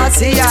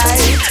Selassie.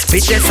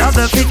 Fittest of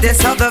the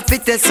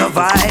fittest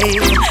survive.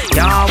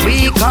 Yeah,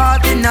 we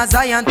caught in a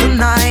Zion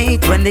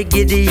tonight. When the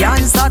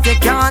Gideon start, you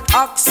can't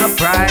act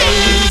surprise.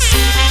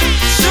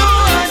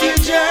 On your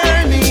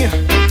journey,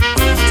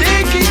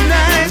 take it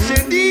nice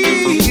and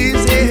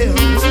easy.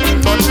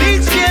 But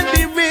things can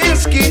be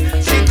risky,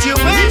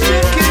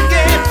 situation can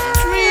get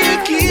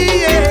tricky.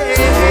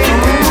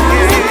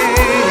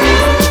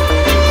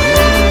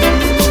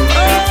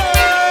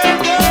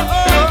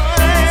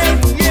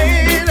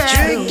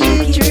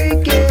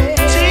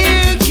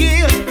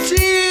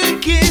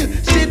 Tricky,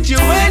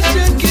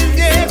 situation can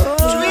get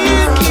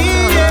tricky.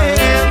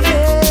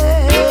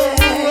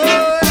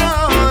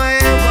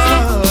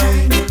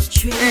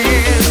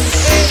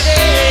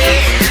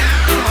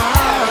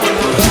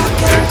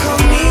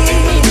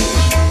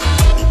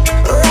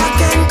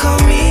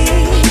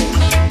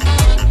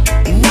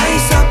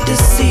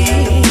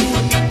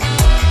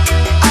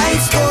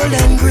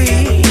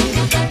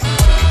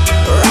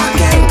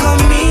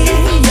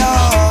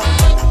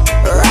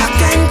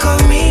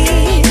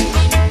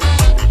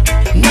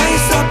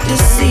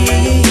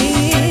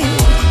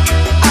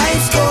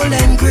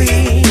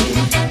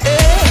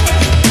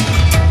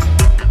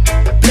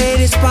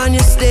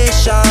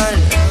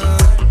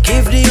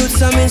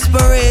 Some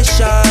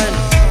inspiration.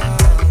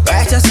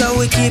 Right, that's how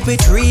we keep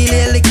it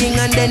real, the king,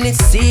 and then it's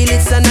seal.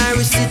 It's an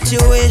Irish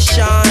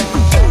situation.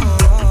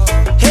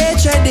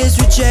 Hatred is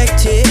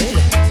rejected,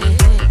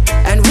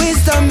 and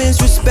wisdom is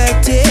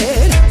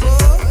respected.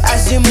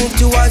 As you move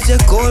towards your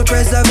goal,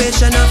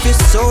 preservation of your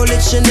soul,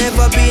 it should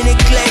never be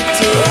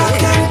neglected.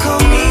 Rock and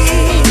come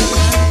in,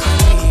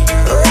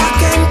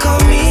 rock and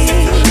come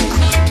in,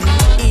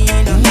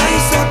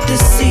 nice up the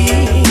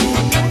scene,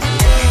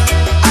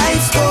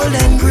 ice cold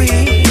and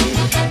green.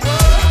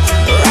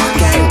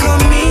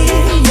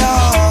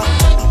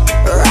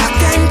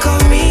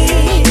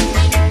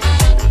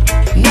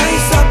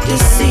 The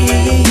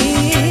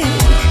scene,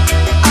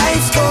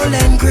 ice cold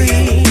and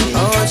green.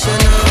 Oh, you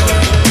know.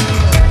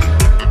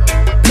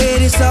 Play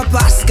this up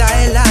a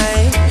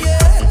skyline.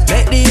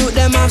 Make the youth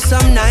them have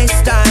some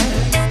nice time.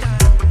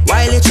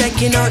 While you're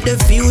checking out the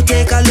view,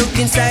 take a look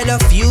inside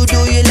of you. Do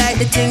you like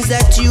the things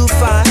that you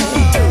find?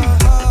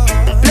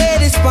 Play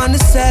this on the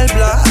cell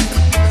block.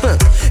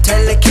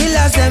 Tell the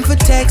killers them for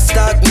tech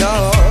stock,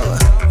 no.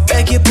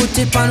 Beg you put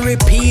it on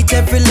repeat.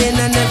 Every lane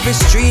and every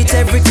street,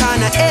 every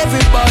corner,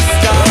 every bus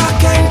stop.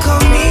 Rock and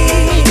come in.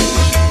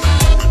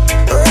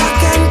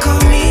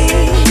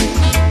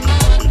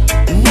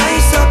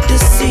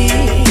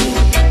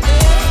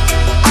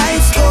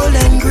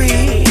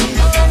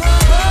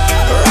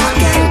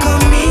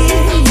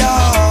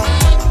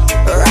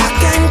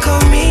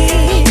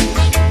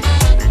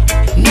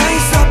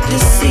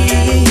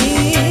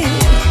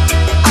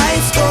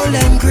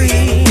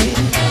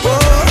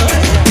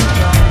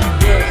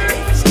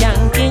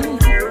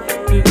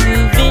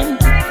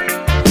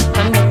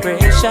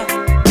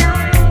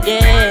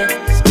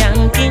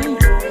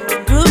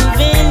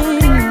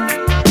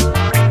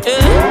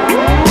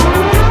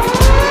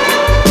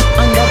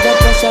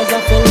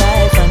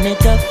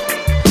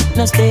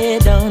 no stay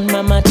down,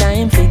 mama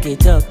time pick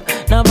it up.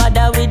 No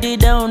bother with the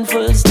down,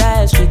 full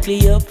style,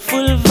 strictly up,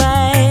 full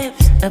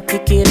vibes. I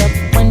pick it up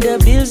when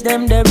the bills,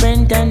 them, the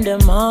rent and the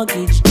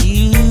mortgage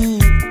due.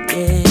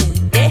 Yeah,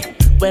 yeah.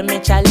 When me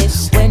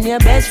chalice, when your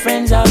best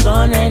friends are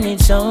gone and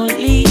it's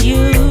only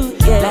you.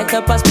 Yeah, like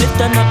a split,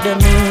 turn up the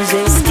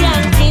music.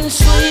 Skanking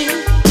sweet,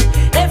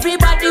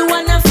 everybody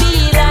wanna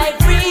feel like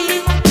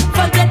free.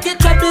 Forget your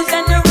troubles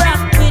and the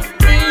rock with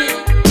me.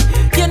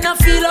 You know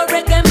feel a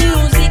reggae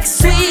music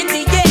sweet,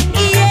 yeah,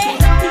 yeah.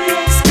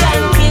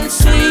 Skanking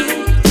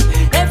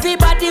sweet,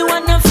 everybody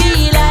wanna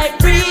feel like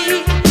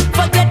free.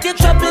 Forget your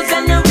troubles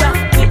and the rock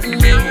with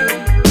me.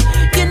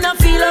 You know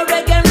feel a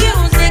reggae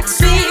music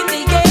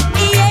sweet, yeah,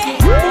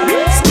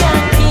 yeah.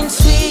 Skanking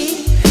sweet,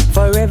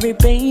 for every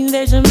pain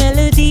there's a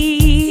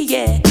melody,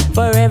 yeah.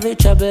 For every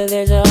trouble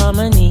there's a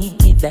harmony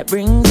that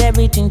brings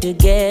everything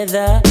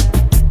together.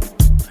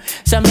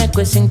 So make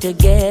we sing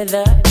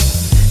together.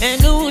 And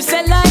who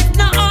said life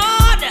no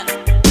order?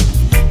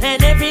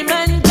 And every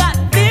man got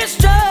this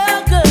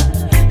struggle.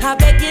 I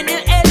beg you to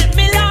help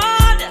me,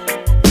 Lord,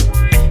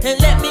 and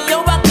let me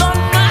overcome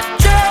my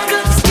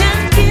struggles.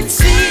 Skanking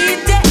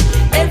sweet, yeah.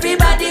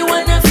 Everybody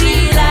wanna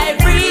feel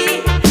like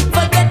free.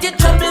 Forget your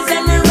troubles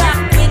and rock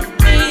with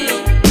me.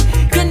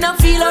 You know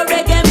feel a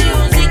reggae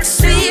music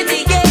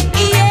sweet, yeah,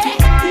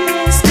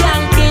 yeah.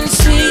 Skanking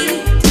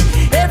sweet,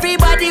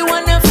 everybody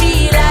wanna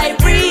feel like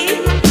free.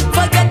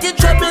 Forget your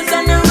troubles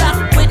and rock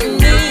with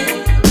me.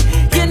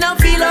 You know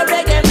feel a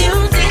reggae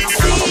music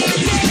sweet.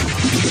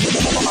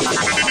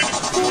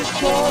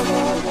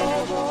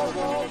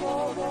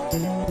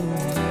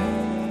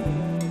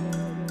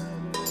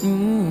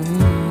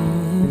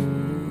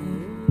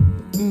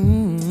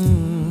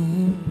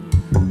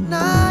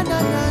 Na na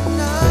na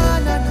na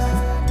na na.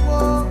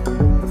 Whoa.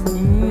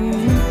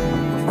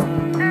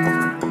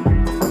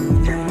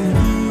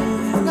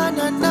 Na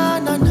na na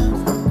na na.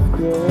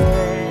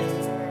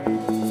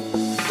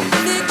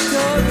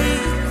 Victory,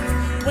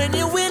 when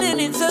you're winning,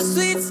 it's a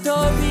sweet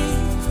story.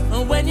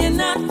 And when you're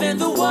not, then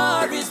the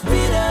war is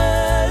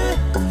bitter.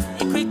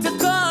 You're quick to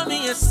call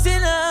me a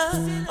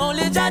sinner.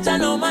 Only judge I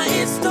know my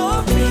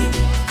history.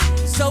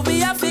 So we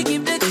have to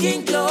give the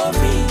king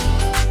glory.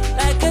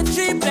 Like a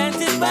tree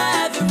planted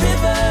by the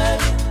river,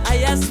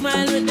 I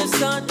smile with the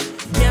sun.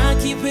 Can't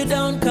keep it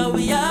down, cause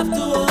we have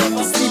to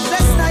overcome.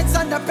 Sleepless nights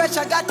under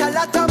pressure, got a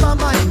lot on my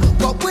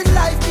mind. What would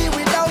life be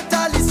without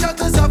all the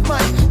struggles of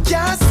mine?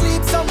 Can't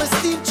sleep, some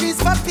steam trees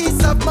for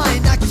peace of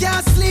mind. I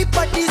can't sleep,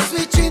 but these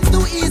sweet dreams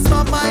do ease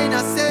my mind.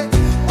 I say,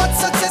 what's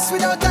success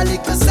without a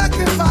little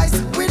sacrifice?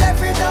 With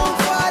every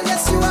downfall,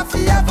 yes, you have to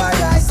have a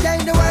rise. Yeah,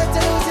 in the world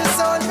to lose your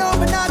soul, no,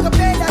 but not gonna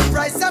pay that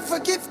price. I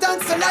forgive,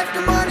 thanks to life,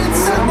 the morning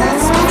sun,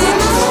 that's me.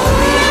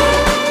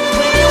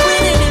 When you're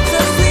winning, it's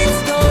a sweet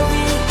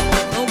story.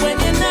 And when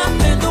you're not,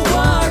 then the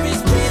war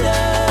is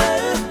bitter.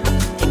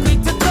 You're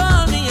quick to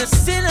call me a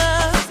sinner.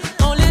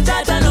 Only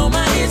judge I know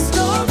my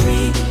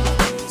history.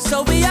 So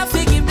we have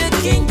to give the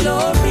king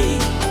glory.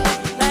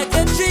 Like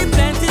a tree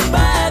planted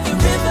by the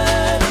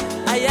river,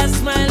 I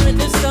smile with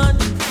the sun.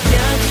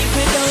 Can't keep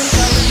it down,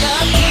 cause we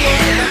have to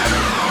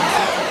overcome.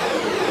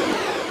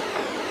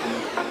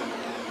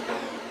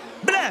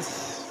 Bless.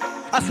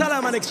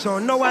 Assalamu alaikum,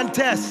 no one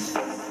test.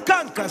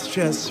 Conquer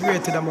stress,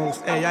 rated the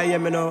most. Hey, I hear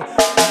me now.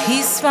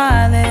 He's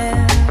smiling,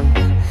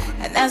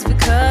 and that's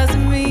because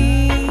of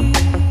me.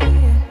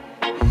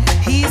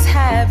 He's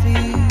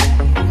happy,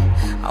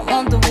 I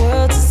want the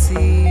world to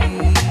see.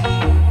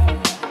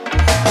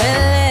 We're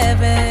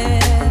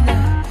living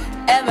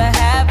ever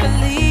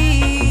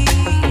happily,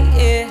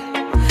 yeah.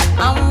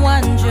 I'm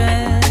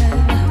wondering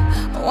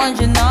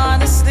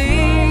honestly,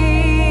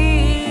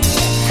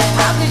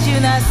 how could you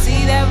not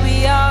see that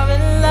we are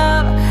in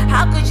love?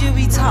 How could you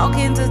be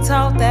talking to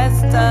talk that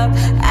stuff?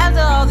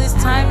 After all this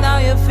time, now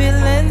your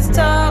feelings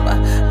tough.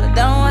 But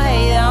don't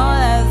hate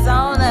on us,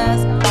 on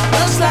us.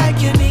 Looks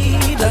like you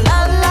need a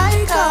lot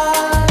like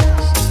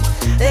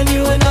us, then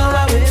you would know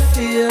how it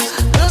feels.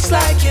 Looks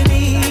like you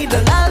need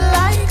a lot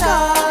like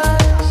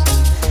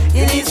us,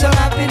 you need some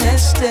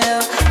happiness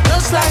still.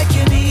 Looks like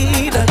you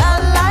need a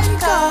lot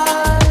like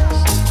us,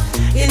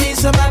 you need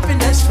some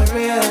happiness for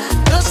real.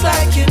 Looks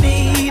like you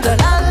need a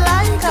lot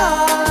like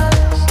us,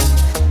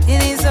 you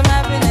need some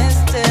happiness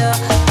still.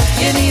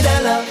 You need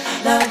a love,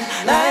 love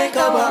like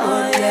our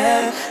own,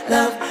 yeah.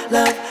 Love,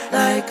 love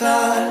like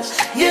us.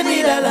 You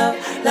need a love,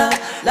 love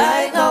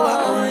like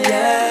our own,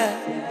 yeah.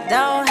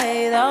 Don't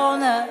hate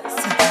on us.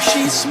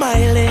 She's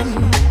smiling,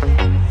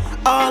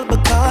 all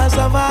because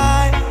of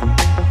I,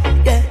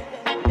 yeah.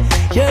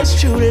 Yours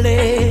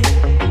truly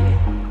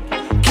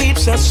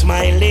keeps us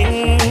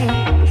smiling.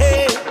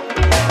 Hey,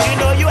 you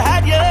know you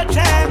had your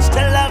chance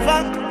to love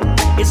her.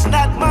 It's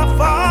not my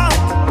fault.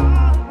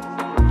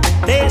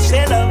 They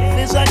say love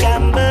is a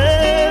gamble.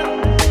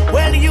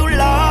 Well, you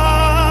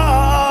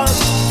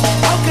lost.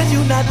 How could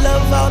you not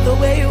love all the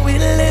way we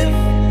live?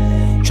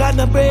 Trying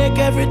to break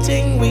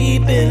everything we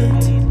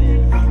built.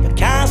 You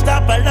can't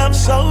stop a love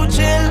so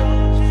chill.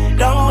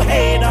 Don't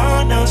hate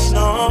on us,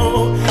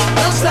 no.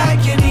 Looks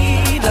like you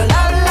need a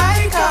lot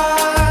like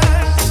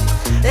us,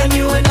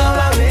 and know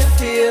how it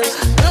feels.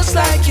 Looks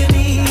like you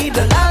need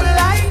a love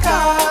like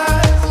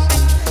ours.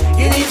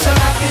 You need some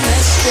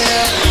happiness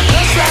still.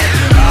 Looks like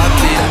you need. I've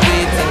been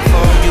waiting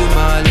for you,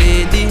 my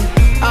lady.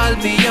 I'll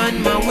be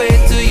on my way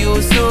to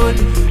you soon.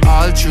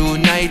 All through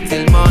night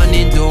till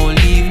morning, don't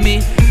leave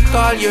me.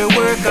 Call your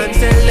work and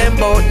tell them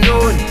about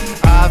noon.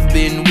 I've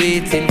been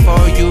waiting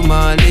for you,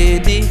 my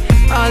lady.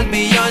 I'll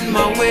be on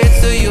my way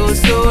to you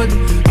soon.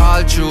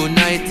 All through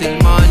night till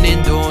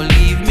morning, don't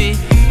leave me.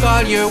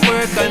 Call your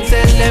work and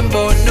tell them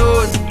about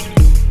noon.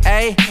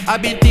 Hey,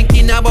 I've been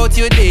thinking about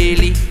you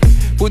daily.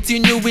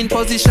 Putting you in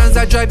positions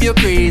that drive you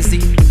crazy.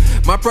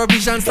 My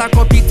provisions stack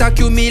up, it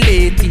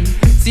accumulating.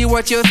 See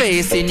what you're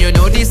facing, you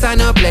know this ain't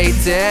a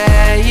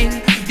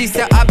plaything. This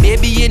a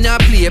baby in a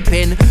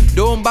playpen.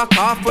 Don't back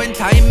off when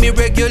time me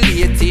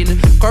regulating.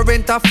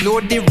 Current a flow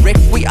direct,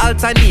 we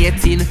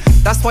alternating.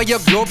 That's why your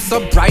globe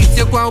so bright,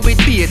 you go on with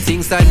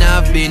beatings. And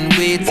I've been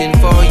waiting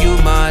for you,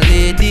 my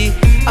lady.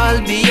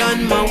 I'll be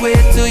on my way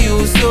to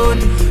you soon.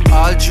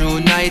 All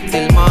through night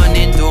till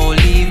morning, don't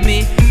leave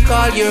me.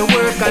 Call your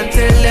work and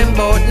tell them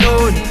about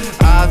noon.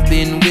 I've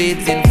been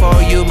waiting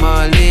for you,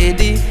 my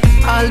lady.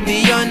 I'll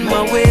be on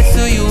my way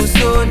to you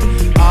soon.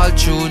 All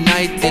through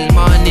night till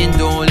morning,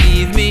 don't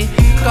leave me.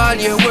 Call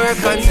your work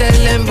and tell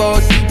them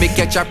about me.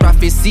 Catch a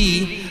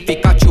prophecy.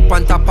 Pikachu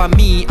on top of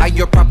me, are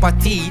your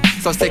property.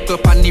 So cycle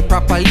on it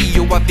properly,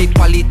 you have the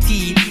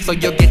quality. So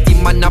you get the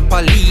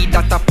monopoly,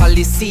 that a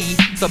policy.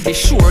 So be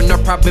sure, no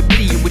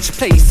probably, which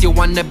place you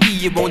wanna be.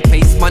 You won't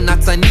pace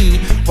monotony.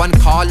 One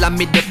call and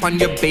me dip on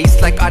your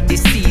base like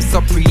Odyssey.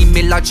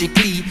 Supreme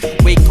logically,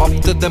 wake up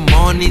to the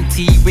morning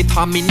tea with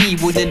harmony.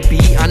 Wouldn't be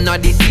an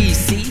oddity,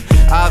 see.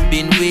 I've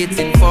been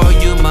waiting for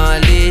you, my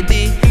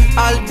lady.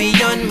 I'll be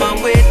on my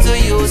way to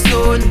you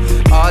soon.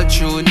 All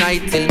through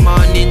night till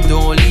morning,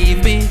 don't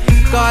leave me.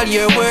 Call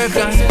your work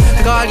on,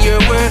 call your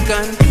work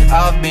on.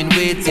 I've been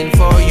waiting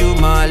for you,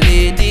 my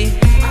lady.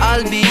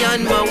 I'll be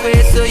on my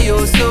way to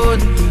you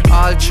soon.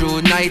 All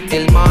through night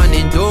till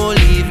morning, don't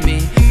leave me.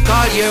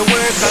 Call your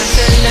work and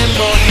tell them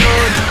about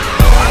noon.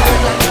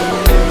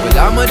 Well,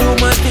 I'ma do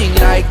my thing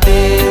like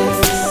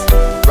this.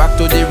 Rock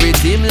to the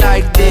rhythm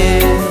like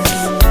this.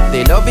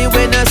 They love it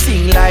when I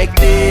sing like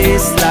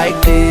this, like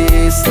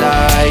this,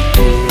 like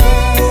this.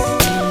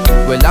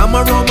 Well, I'm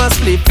a Roma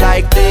split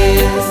like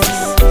this.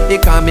 They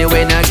call me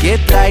when I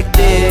get like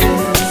this.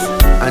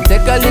 And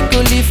take a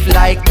little lift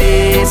like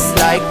this,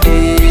 like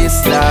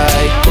this,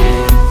 like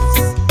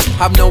this.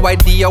 Have no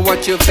idea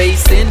what you're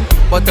facing,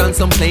 but on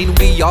some plane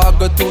we all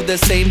go through the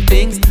same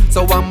things.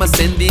 So I'ma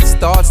send these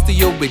thoughts to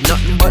you with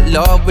nothing but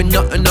love, with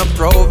nothing to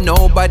prove,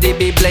 nobody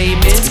be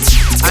blaming.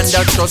 And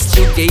I trust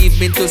you gave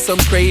me to some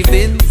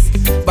cravings,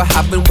 but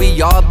haven't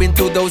we all been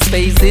through those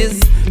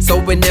phases? So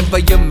whenever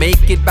you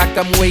make it back,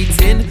 I'm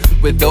waiting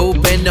with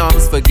open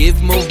arms.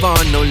 Forgive, move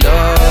on, no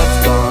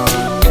love's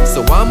gone.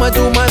 So I'ma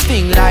do my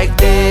thing like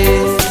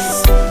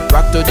this.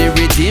 Rock to the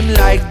rhythm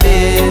like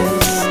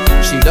this.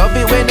 She love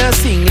it when I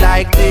sing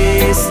like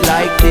this,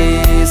 like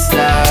this,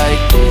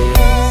 like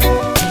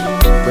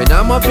this. When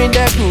I'm up in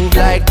that groove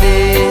like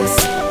this.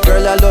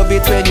 Girl, I love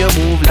it when you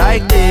move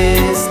like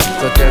this.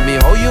 So tell me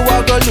how you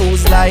are gonna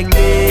lose like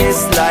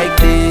this, like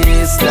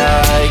this,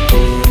 like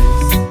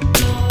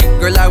this.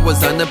 Girl, I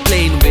was on a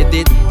plane with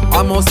it.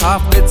 Almost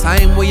half the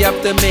time we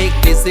have to make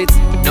visits.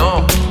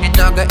 No, it's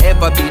not gonna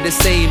ever be the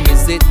same,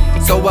 is it?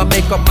 So I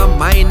make up my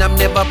mind, I'm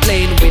never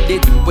playing with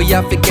it. We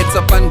have to get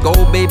up and go,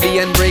 baby,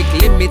 and break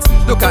limits.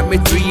 Look at me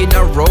 3 in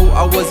a row,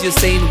 how was you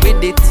saying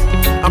with it?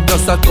 And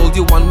plus I told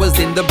you one was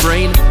in the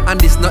brain, and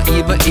this not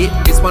even it.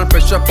 This one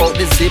fresh up out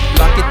the zip,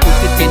 lock it, put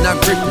it in a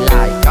grip.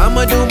 Like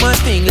I'ma do my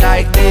thing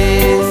like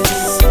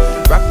this.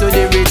 Rock to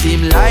the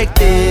rhythm like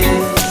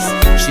this.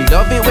 She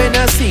love it when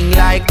I sing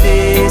like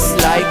this,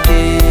 like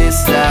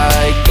this,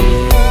 like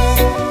this.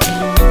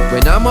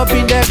 When I'm up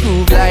in that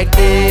groove like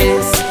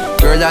this.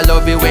 Girl, I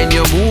love it when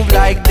you move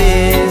like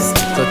this.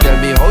 So tell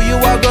me how you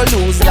are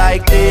gonna lose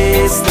like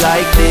this,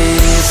 like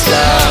this,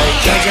 like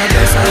this. Judge, I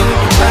bless her with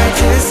the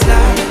brightest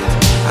light.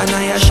 And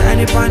I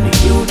shine upon the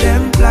youth,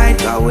 them blind.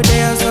 God, with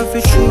their stuff for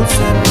truths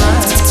and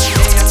rights.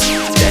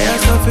 Their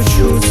stuff for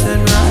truths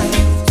and rights.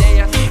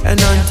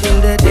 And until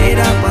the day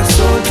that my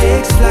soul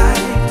takes flight,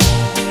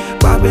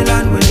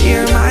 Babylon will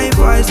hear my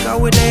voice.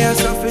 God, with their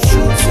stuff for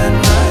truths and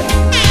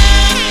rights.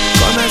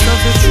 Come and stuff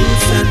for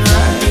truths and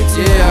rights.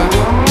 Yeah,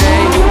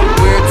 hey,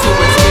 where to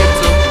escape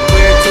to,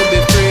 where to be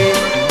free.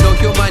 No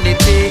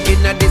humanity in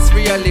this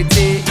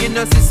reality. You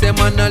know, system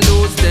and I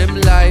lose them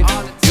life.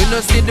 You know,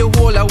 see the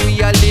whole of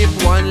we a live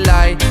one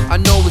lie. I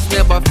know it's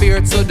never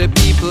fair to the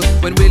people.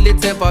 When will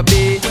it ever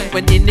be?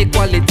 When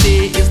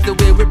inequality is the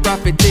way we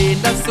profiting.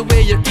 That's the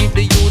way you keep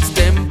the youths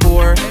them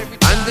poor.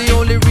 And the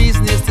only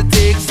reason is to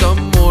take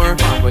some more.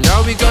 Well,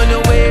 are we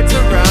gonna wait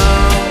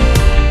around?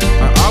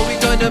 Or are we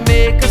gonna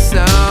make a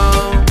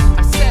sound?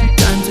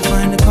 Time to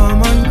find a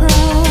common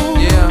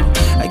ground.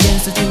 Yeah.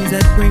 Against the things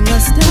that bring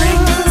us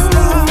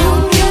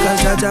down.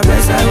 Cause Jah Jah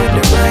bless I with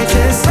the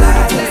brightest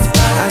light.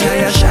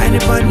 And I shine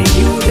upon the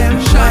youth them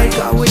bright.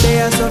 God with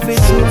their stuff in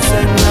truths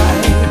and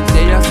right.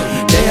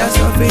 they are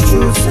suffering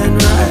truth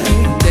and right.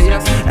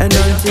 And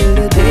until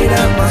the day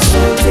that my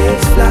soul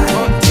takes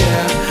flight,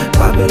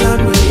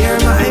 Babylon will hear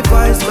my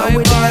voice. Come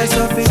with they are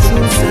suffering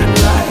truth and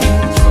right.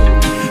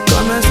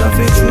 Come and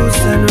suffer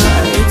truth and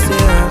right,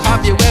 yeah.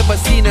 Have you ever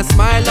seen a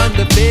smile on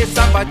the face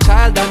of a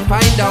child and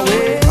find a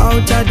way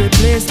out of the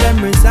place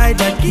them reside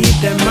that keep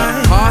them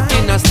mind? Caught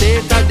in a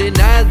state of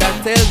denial that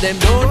tell them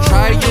don't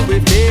try, you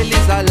will fail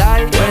is a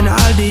lie. When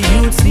all the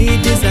youths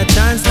need is a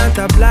chance, not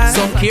a blind.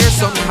 Some care,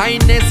 some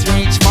kindness,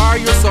 reach far,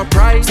 you're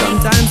surprised.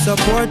 Sometimes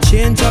support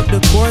change up the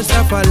course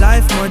of a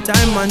life. More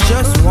time and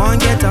just one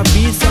get a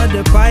piece of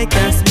the pie,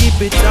 can't sleep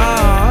it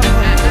off.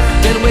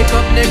 Then wake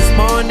up next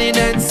morning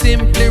and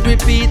simply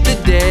repeat the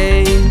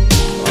day.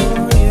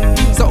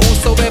 So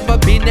whosoever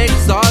been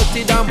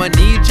exalted, I'ma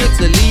need you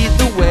to lead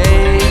the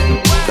way.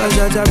 Cause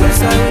you're the best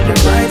with the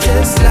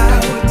brightest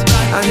light,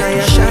 and now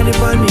you shine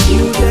upon me,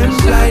 you them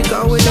light.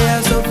 Go with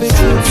there, suffer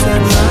truth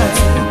and right.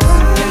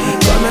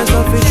 Come and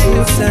suffer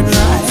truth and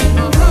right.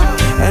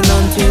 And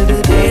until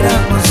the day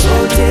that my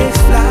soul takes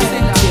flight,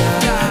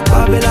 yeah,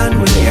 Babylon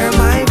will hear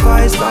my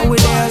voice. Go with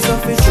there,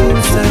 suffer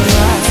truth and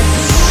right.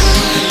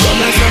 Come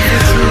and suffer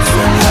truth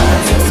and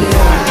right,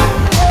 yeah.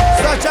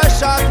 Such a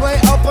short way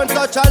up and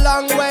such a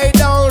long way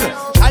down.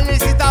 And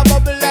this is a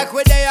bubble like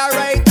where they are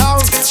right down.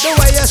 The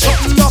way you're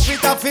something up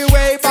it off your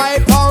way by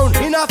pound.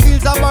 In a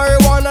fields of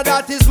marijuana,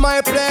 that is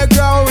my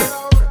playground.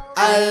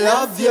 I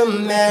love you,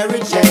 Mary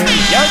Jane.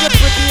 You're the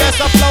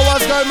prettiest of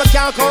flowers, girl, me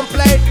can't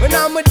complain. When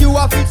I'm with you,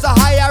 I feel so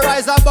high, I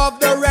rise above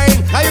the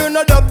rain. And you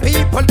know the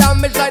people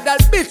damage like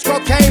that bitch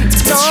cocaine.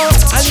 No,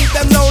 I leave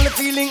them lonely,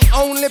 feeling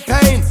only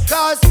pain.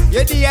 Cause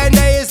your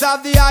DNA is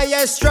of the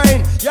highest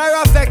strain. Your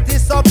effect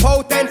is so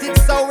potent,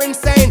 it's so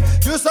insane.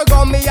 You so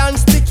gummy and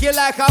sticky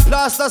like a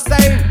plaster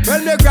stain.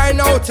 When you grind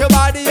out your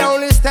body,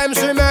 only stems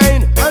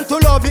remain. And to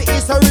love you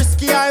is so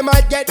risky, I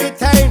might get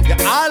detained. You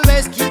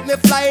always keep me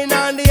flying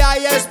on the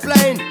highest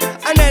plane.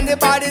 And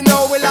anybody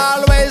know will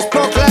always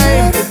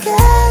proclaim.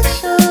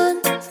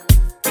 Medication,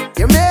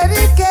 your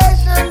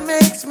medication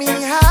makes me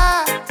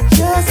high.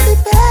 Just be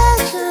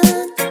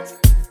patient.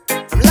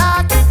 I'm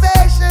like a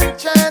patient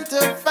trying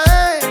to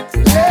find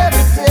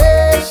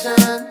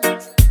levitation.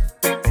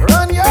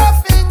 Run your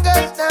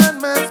fingers down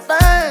my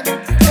spine.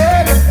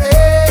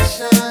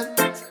 Meditation,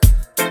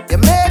 your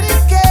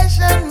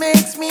medication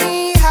makes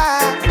me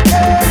high.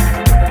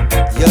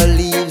 Your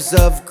leaves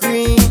of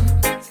green,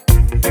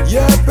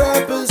 your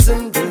purples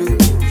and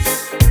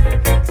blues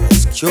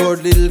has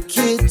cured little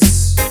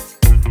kids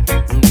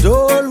and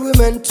old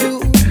women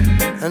too.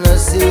 And I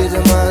say to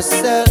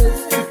myself,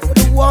 what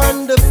a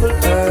wonderful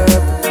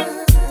herb.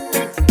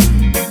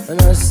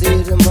 And I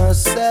say to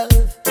myself,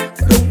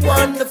 what a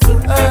wonderful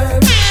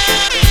herb.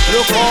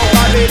 Look how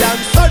Babylon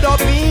stood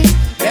up me.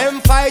 Them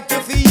fight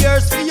you for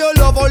years, for your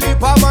love only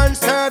per man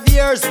serve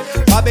years.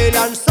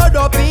 Babylon stood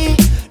up me.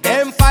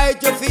 Them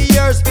fight you for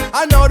years,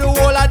 and now the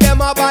whole of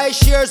them are buy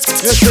shares.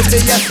 You should be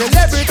a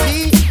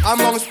celebrity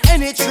amongst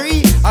any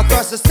tree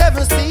across the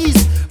 7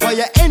 seas for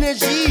your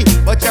energy,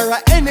 but you're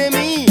an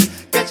enemy,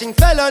 catching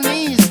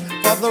felonies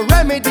for the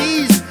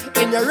remedies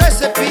in your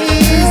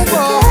recipes.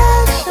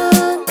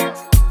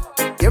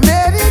 Your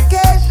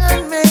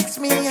medication makes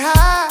me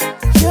high.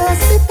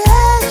 Just be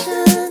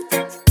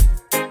patient.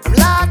 I'm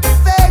like a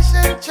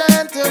patient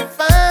trying to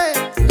find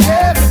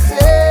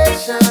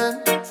levitation.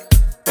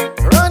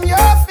 Run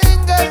your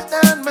fingers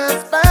down my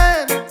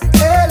spine.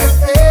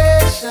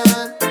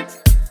 Elevation.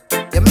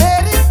 Your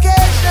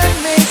medication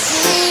makes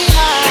me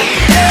high.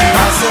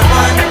 I said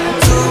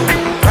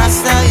 1, 2,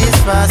 Rasta is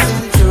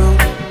passing through.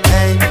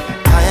 Hey,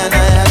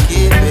 I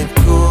keep it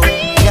cool.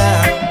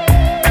 Yeah.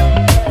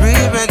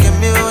 Real reggae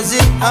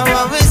music, how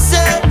I will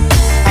say.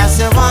 I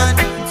said 1,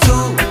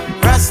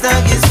 2, Rasta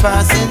is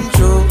passing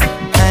through.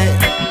 Hey,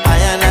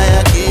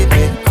 I keep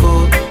it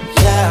cool.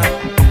 Yeah.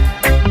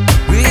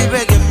 Real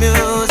reggae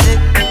music.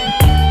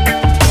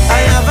 I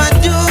have a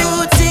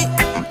duty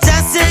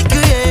just to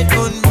create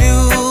good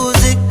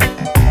music,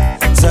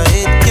 so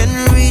it can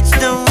reach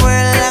the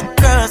world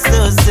across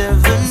the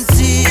 7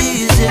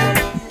 seas. Yeah.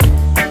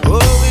 Oh,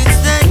 it's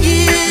the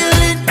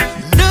healing.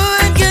 No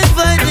one can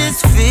find this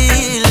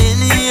feeling.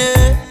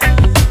 Yeah.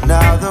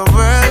 Now the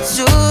world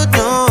should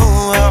know.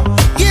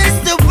 Yes,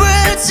 the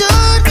world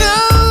should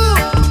know.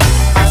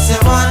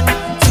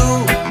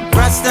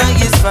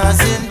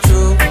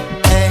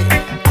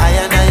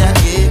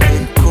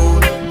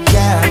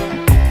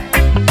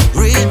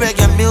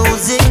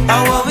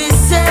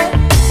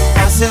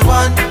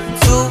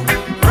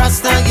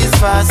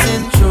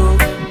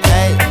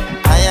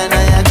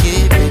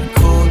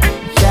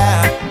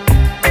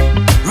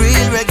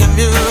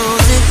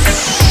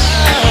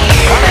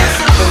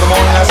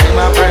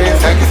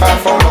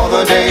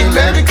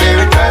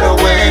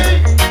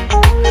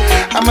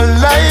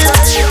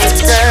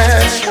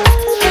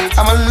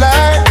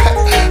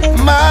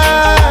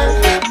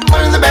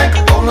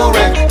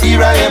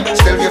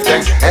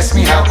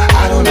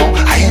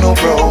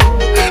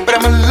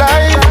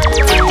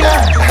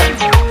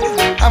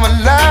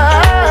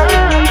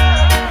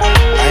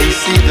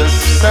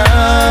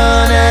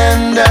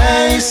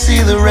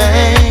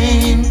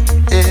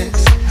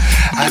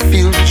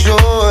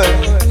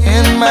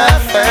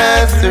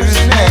 Father's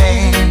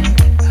name.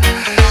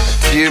 A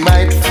tear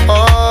might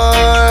fall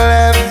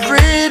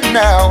every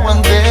now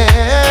and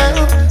then.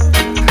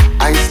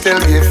 I still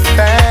give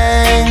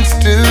thanks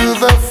to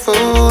the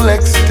full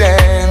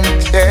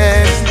extent.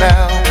 Yes,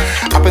 now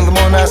up in the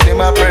morning I say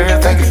my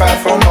prayer. Thank you, Father,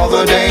 for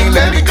another day.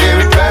 Let me clear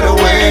it right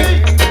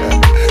away.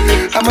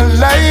 I'm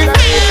alive,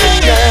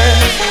 yes.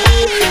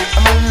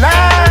 I'm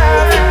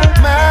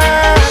alive,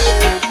 man.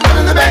 Not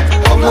in the back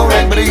of no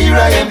rank, but here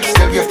I am.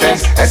 Still give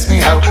thanks. Ask me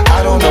how,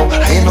 I don't know.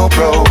 I ain't no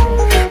pro,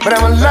 but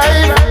I'm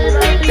alive,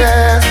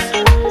 yes.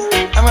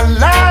 I'm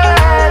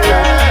alive.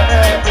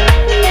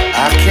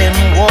 I can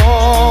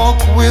walk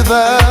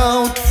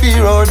without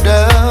fear or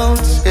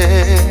doubt.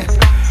 Yeah.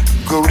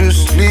 Go to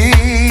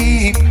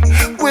sleep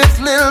with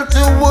little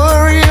to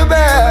worry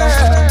about.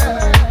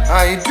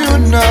 I do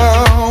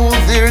know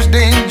there's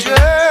danger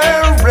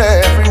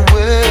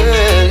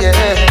everywhere,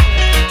 yeah.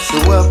 So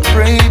I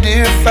pray,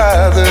 dear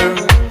Father,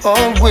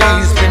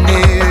 always be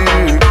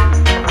near.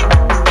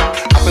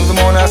 Up in the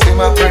morning I say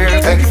my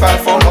prayer. Thank you,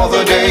 Father, for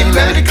another day.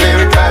 Let me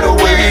declare it right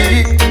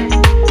away.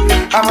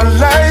 I'm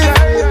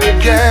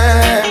alive,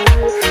 yeah.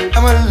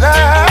 I'm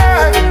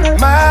alive,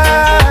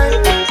 my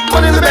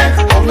one in the back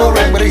of no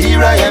rank, but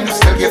here I am.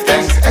 Still give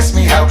thanks. Ask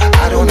me how,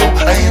 I don't know.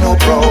 I ain't no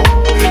pro,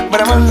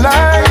 but I'm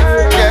alive.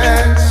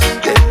 Yes,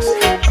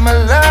 yes, I'm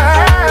alive.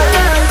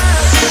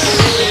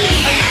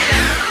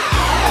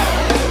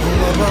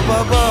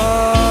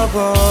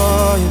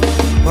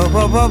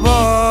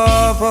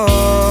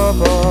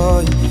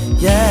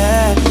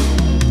 Yeah.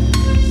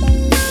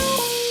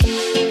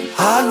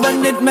 Hard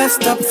when it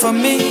messed up for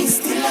me,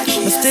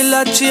 but still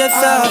I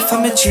chase off for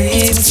my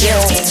dreams,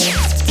 yeah.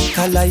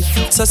 Cause life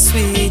it's so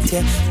sweet,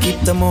 yeah.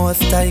 Keep the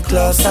most high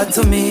closer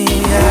to me,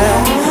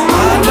 yeah.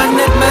 Hard when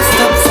it messed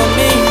up for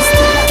me,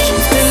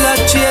 still I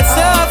chase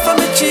off for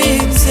my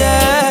dreams,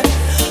 yeah.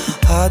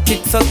 Heart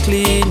it so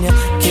clean,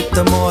 yeah. Keep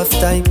the most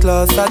high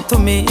closer to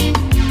me.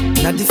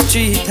 Now the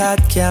street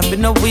heart can't be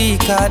no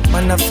weak heart.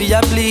 Man I feel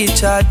a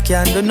bleach heart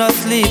can't do no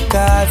sleep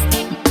cause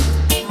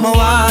I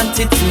want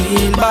it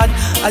real bad.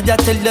 I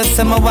just tell you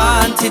say I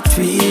want it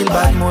real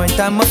bad. More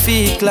time I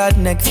feel glad,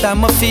 next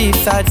time I feel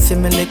sad.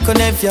 Similarly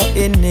if you're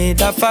in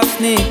need of a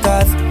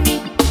sneakers.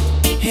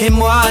 Him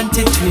want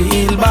it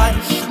real bad.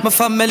 My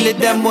family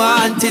them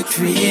want it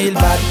real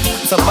bad.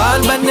 So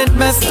bad when it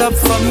messed up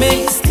for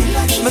me,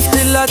 I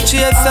still a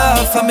chase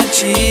off for my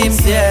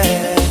dreams,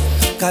 yeah.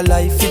 Cause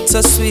life it's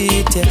so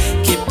sweet, yeah.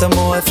 Keep the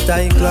most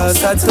high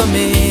closer to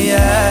me,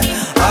 yeah.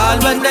 All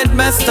when it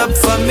messed up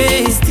for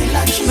me,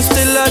 I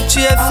still a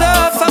chase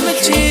off for my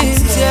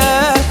dreams,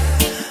 yeah.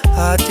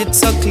 Heart it's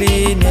so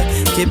clean, yeah.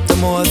 Keep the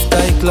most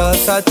high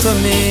closer to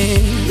me.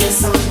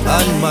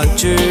 On my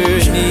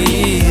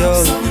journey,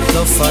 yo,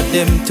 no for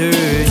them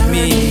turn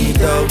me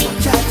down.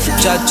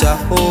 Jaja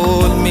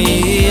hold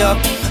me up,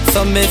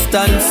 so me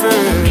stand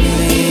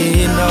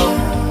firmly, you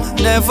know.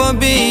 Never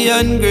be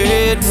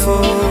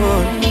ungrateful.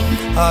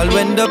 All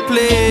when the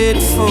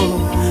plate full.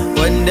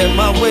 When them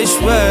a wish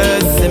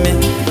words to me,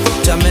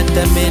 jam it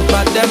them in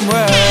but them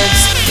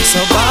words. So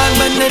bad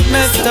when it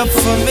messed up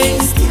for me,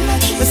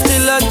 but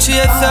still I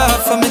chase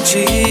off for my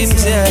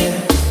dreams, yeah.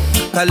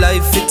 Cause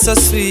life it's so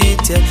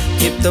sweet, yeah.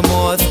 Keep the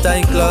most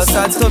high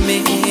closer to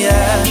me,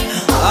 yeah.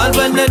 All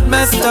when it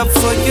messed up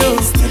for you,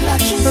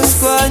 just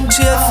go and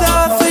chase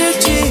off for your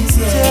dreams,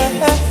 yeah.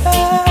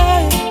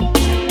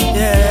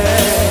 Yeah.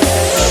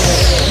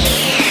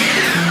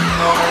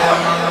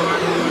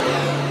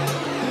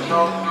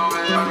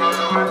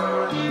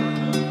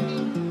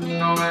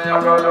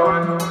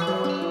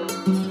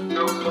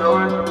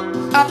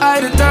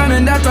 I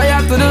determined that I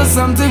have to do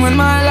something with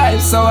my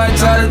life, so I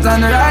tried it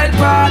on the right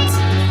path.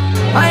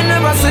 I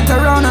never sit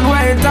around and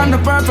wait on the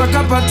perfect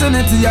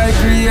opportunity. I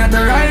create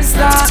the right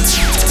start.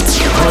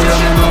 Oh, you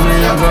know me,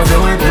 I go do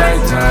it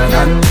like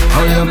Jordan.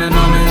 Oh, you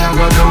know me, I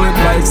go do it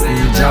like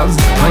Steve Jobs.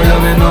 Oh,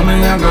 you know me,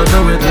 I go do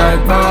it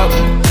like Bob.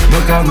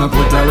 Because I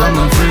put a lot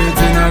of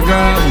faith in a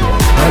God.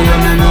 Oh, you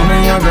know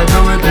me, I go do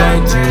it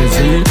like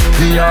Jay-Z.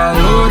 We all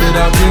loaded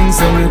up things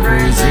so we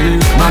crazy.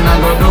 Man, I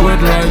go do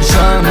it like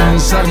Sean and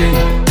Shaggy.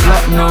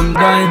 Platinum,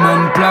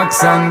 diamond,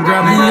 plaques and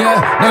Grammy.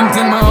 Yeah, them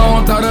think me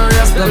out of the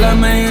rest, they let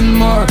me in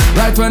more.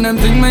 Right when them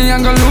think me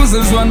I'm gonna lose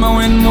is when me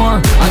win more.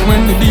 And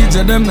when the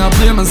DJ them not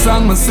play my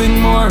song, me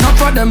sing more. Not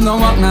for them no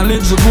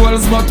acknowledge the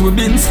goals, but we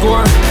been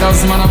score.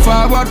 Cause man I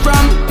forward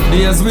from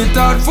days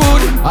without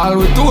food. All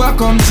we do I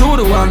come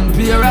through the one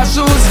pair of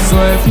shoes. So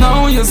if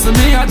now you see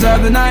me I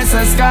drive the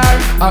nicest car,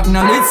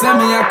 acknowledge say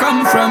me I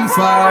come from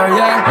far,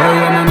 yeah. Oh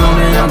you know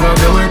me I go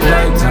do it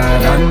like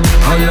Jordan.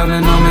 Oh you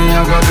know me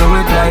I go do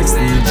it like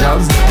Steve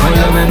Jobs. Oh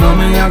you know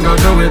me I go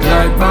do it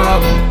like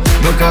Bob.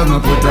 Because me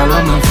put a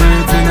lot of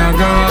faith in a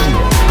God.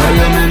 Oh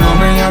you know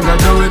me I go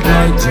do it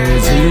like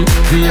Jay-Z.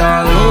 We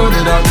all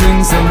loaded up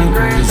things so me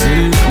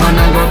crazy. Man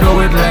I go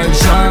do it like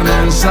Sean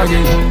and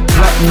Shaggy.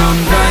 Platinum,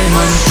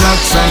 diamond,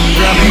 plaques and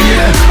Grammy,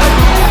 yeah.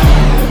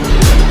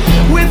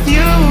 With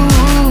you,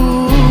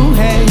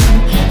 hey,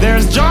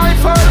 there's joy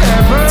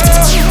forever.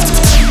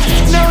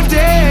 No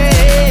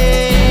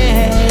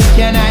day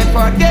can I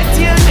forget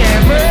you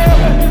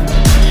never.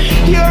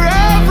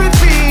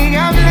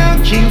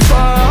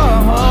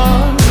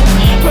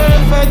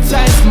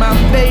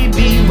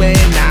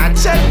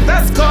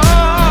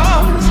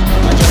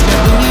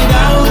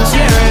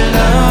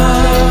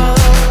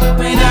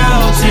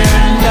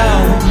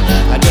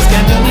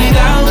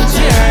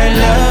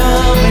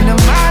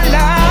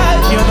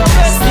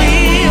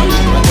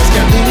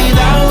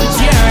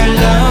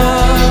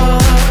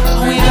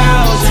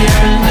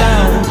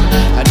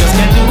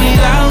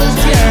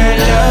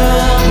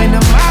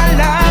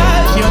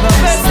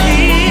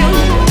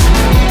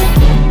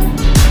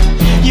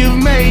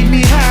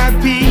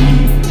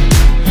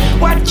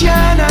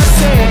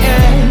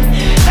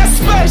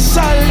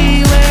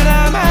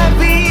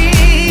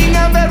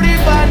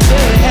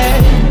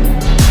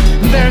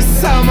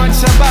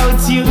 much about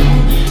you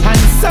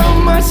and so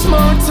much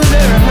more to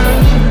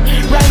learn.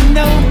 Right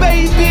now,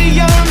 baby,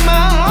 you're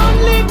my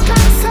only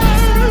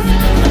concern.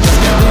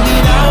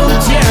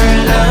 Without your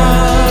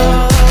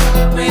love,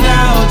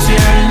 without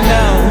your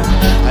love,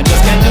 I just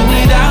can't do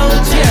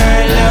without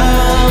your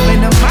love.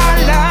 In my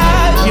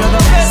life, you're the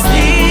best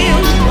thing.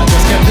 I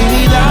just can't do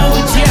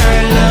without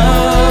your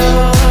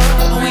love,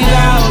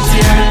 without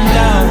your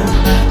love.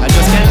 I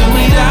just can't do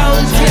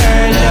without your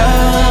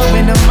love.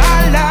 In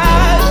my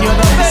life, you're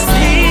the best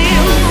thing.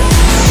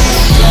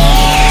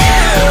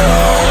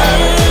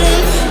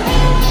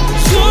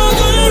 You're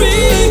gonna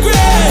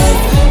regret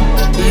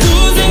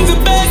losing the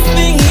best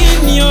thing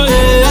in your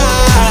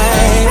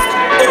life.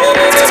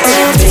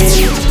 Oh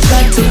baby,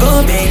 got to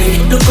go baby.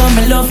 Look how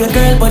me love your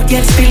girl, but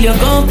yet still you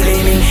gon'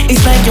 play me.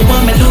 It's like you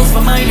want me lose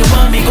my mind, you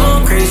want me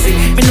go crazy.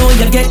 Me know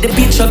you get the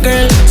picture,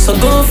 girl, so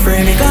go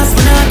free me. Cause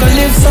me not gonna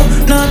live so,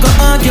 not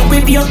gonna argue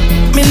with you.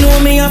 Me know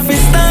me have to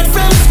start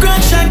from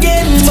scratch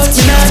again, but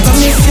me not gonna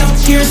miss you.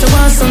 Here's you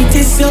want some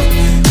tissue,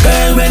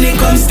 girl. When it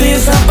comes to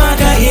this, I'm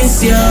gonna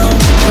miss you.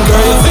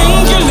 Girl, you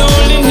think you're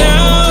lonely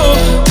now,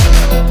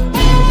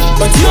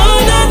 but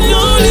you're not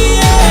lonely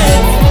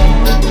yet.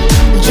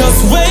 Just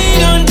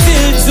wait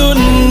until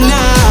tonight.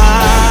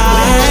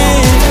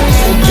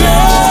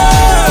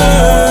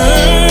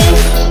 Girl,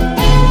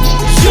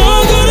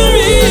 you're gonna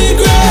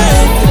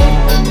regret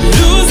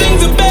losing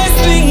the best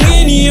thing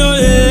in your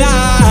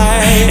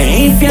life.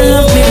 If you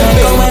love me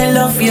like how I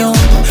love you,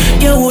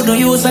 you wouldn't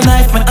use a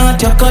knife, my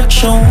heart you cut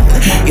through.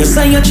 You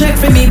say you check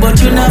for me,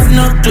 but you have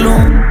no clue.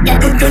 You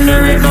don't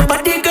read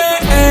nobody, girl.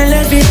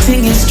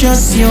 Everything is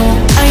just you.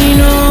 I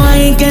know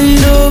I can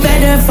do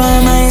better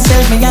for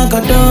myself, me I go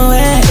do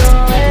it.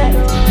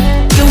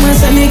 You must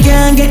say me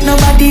can't get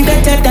nobody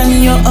better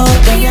than you. Oh,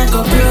 then you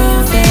go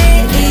prove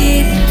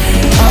it.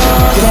 Oh,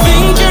 you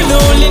think you're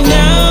lonely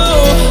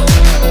now,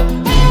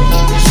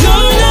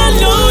 you're not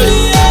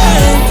lonely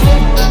yet.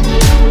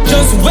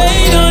 Just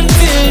wait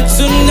until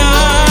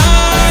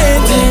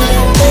tonight.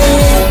 Oh,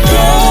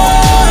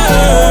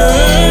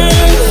 girl,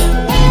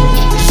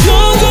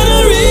 you're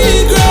gonna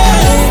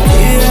regret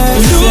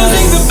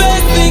losing the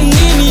best thing in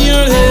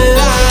your life.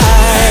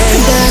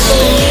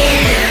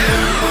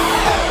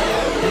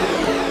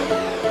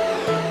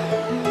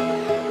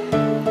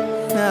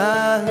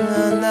 Na na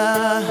na,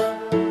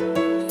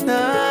 na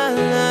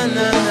na na na.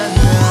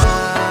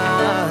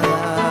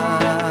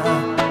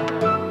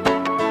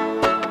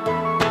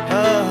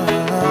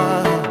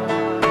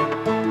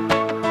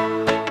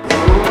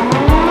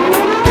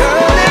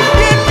 Girl, if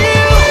you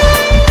knew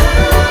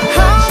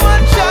how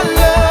much I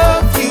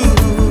love you,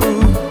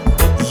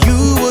 you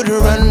would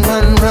run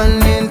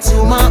into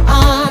my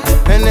arms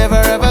and never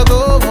ever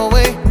go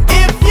away.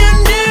 If you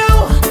knew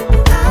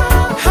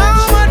how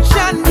much I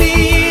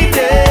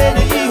needed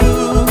you,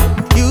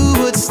 you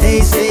would stay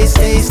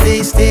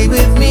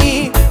with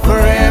me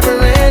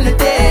forever and a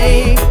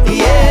day.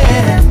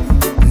 Yeah,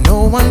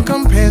 no one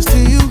compares to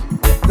you,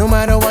 no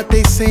matter what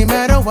they say,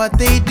 matter what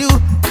they do.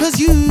 Cause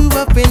you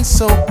have been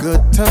so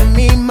good to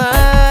me,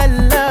 my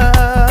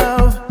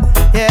love.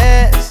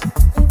 Yes,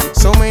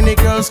 so many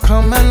girls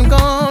come and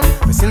gone,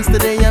 but since the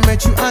day I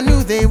met you, I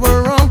knew they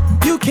were wrong.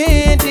 You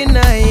can't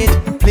deny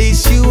it,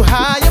 place you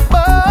high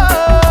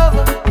above.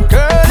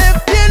 Girl,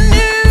 if you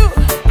knew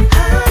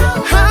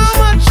how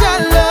much I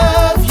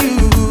love you,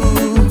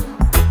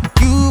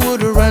 you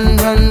would run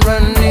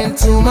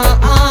into my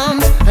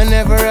arms and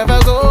never ever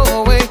go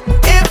away.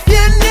 If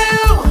you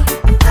knew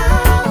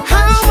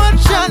how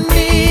much I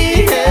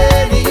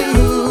needed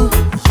you,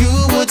 you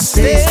would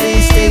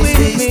stay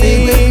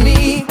with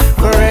me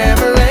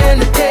forever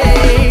and a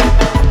day.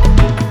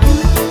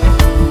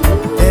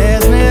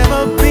 There's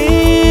never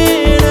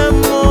been a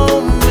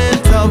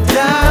moment of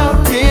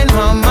doubt in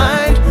my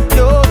mind.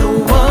 You're the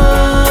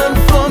one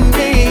for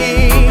me.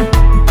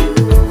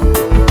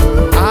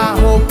 I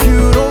hope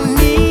you don't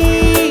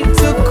need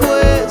to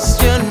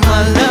question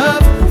my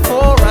love,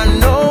 for I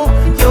know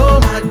you're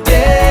my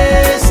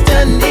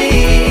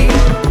destiny.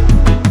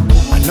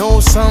 I know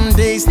some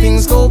days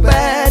things go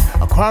bad,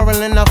 a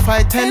quarrel and a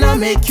fight and I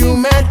make you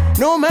mad.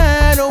 No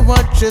matter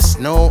what, just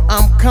know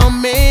I'm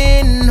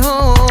coming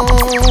home.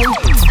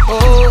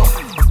 Oh,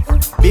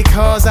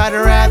 because I'd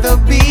rather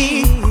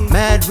be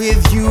mad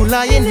with you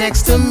lying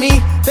next to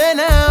me than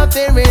out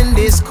there in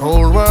this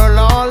cold world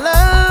all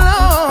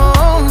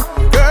alone.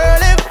 Girl,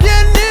 if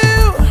you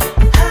knew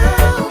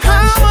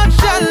how much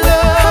I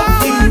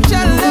love you,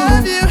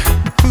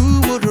 you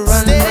would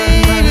run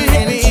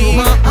into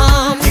my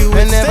arms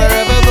and never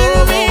ever go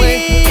away.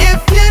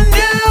 If you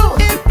knew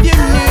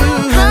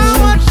how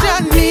much I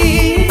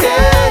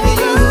needed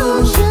you,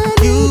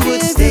 you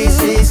would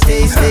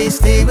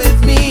stay with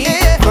me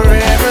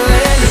forever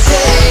and a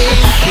day.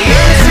 you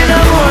see no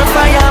more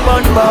fire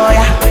burn, boy.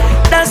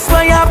 That's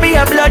why I be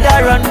a blood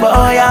I run,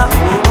 boy.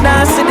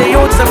 Now see the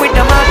youths with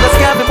the markers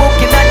can't be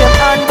booking at them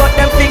hand, but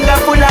them finger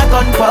full of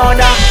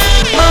gunpowder.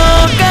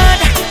 Oh God,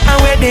 and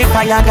where the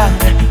fire gone?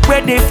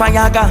 Where the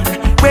fire gone?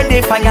 where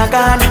the fire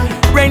gone.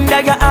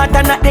 Render your heart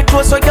and not the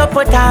clothes so you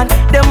put on.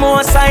 The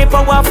most high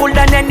powerful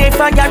than any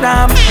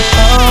firearm.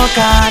 Oh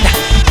God,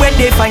 where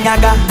the fire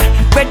gone,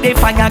 where the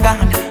fire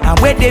gone, and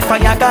where the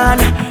fire gone.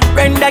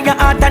 Render your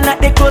heart and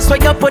not the clothes so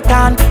you put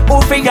on.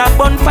 Over your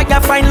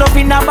bonfire, find love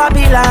in a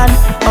Babylon.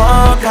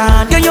 Oh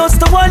God, you used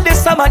to want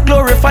this summer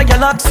glorify your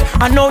locks.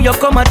 I know you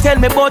come and tell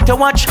me about your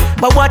watch,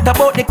 but what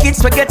about the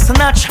kids we get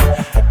snatched?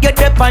 You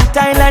dip on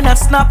Thailand and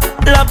snap,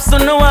 loves to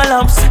no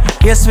lumps.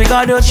 Yes, we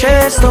gotta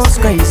chase those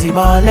crazy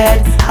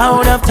ballhead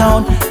out of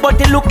town, but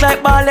they look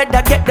like ballhead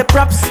that get the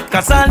props.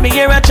 Cause all me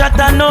hear a chat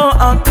and no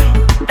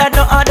that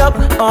don't add up.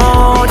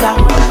 Oh, that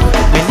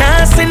me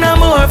nah see no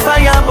more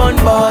fire burn,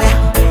 boy.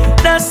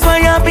 That's why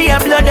I be a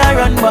blood I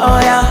run,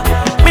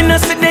 boy. Me nah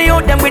see they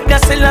out them with the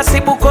Selassie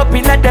book up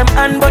in them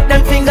hand, but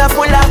them finger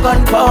full of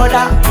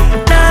gunpowder.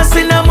 Nah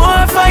see no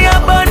more fire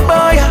burn,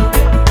 boy.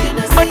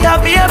 But I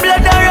be a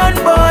blood I run,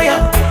 boy.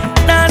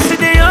 Now see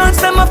the youths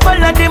them a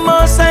follow the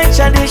most high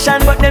tradition,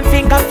 but them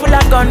finger full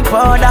of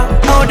gunpowder.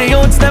 How the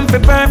youths them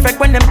feel perfect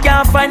when them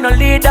can't find no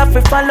leader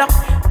fi follow.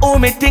 Oh,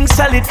 me think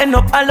solid end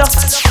up hollow.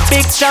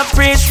 Big shot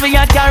preach for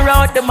ya carry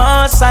out the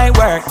most high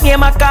work.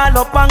 Name a call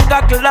up and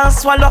goggle and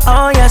swallow.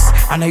 Oh yes,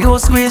 and you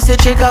squeeze the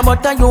trigger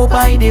but you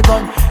buy the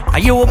gun.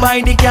 And you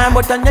buy the car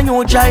but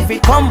you drive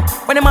it. Come,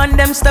 when the man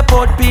them step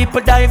out,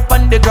 people dive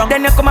on the ground.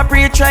 Then you come a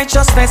preach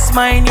righteousness,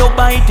 mind you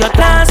bite your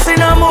tongue. See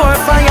no more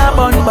fire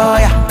burn,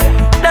 boy.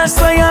 That's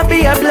why I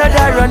be a blood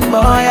I run,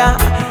 boy.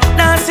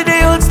 Now see the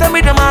youths them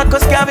with the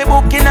Marcus Garvey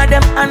book in a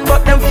them hand,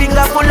 but them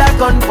finger full of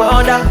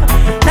gunpowder.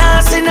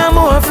 Now see no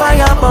more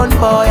fire burn,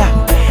 boy.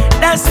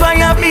 That's why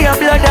I be a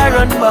blood I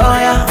run,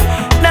 boy.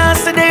 Now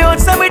see the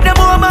youths them with the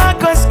more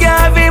Marcus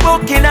Garvey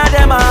book in a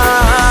them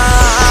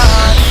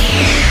hand.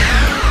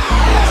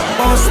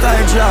 Most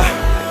I draw,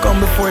 come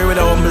before you with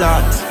our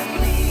blood.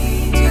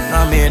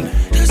 I mean,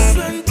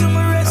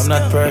 I'm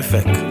not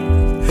perfect.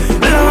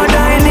 Lord,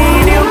 I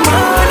need you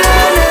more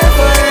than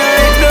ever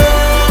right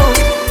now.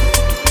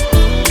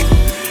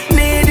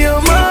 Need you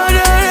more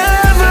than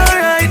ever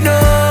right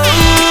now.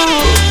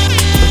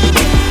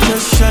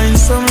 Just shine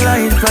some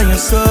light for your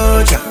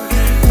soldier.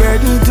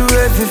 Burden too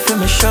heavy for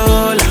my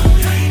shoulder.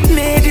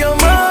 Need you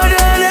more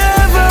than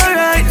ever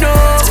right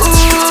now.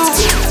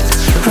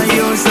 I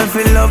used to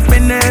feel love me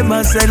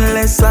neighbors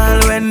endless all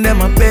when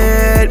them a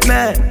bed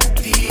me.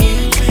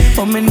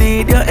 But me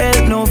need your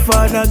help, no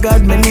Father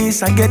God, my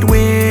knees I get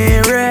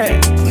weary.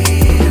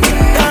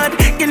 God,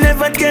 you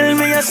never tell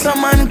me you're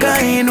some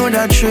mankind would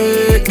have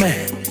treat me.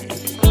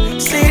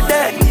 See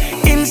that,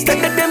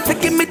 instead of them to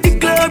give me the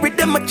glory,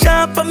 them a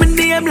chop on my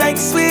name like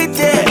sweet,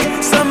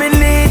 yeah. So me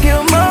need you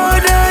more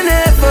than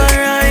ever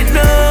right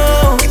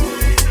now.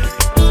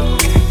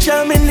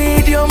 Child, me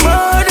need you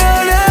more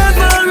than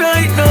ever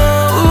right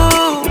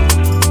now.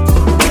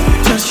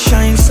 Just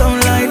shine some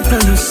light for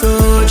the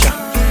soldier.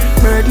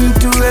 Burden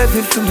too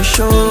heavy for my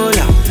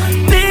shoulder.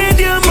 Need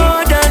you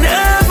more than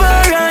ever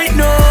right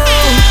now.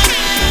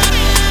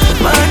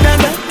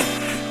 Man,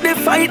 they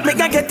fight me,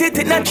 I get it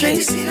in the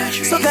trees.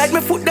 So guide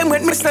me foot them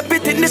when me step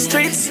it in the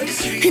streets.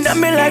 In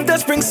my life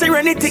just bring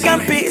serenity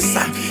and peace.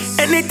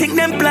 Anything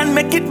them plan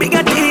make it big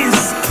and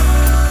ease.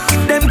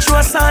 Them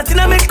throw salt in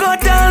my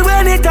cut all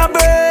when it a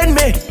burn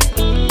me.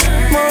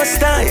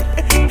 Most time,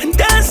 and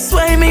that's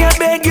why me I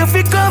beg you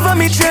fi cover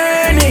me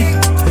journey.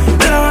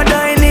 Lord,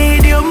 I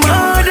need you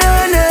more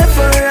than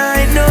ever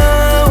right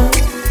now.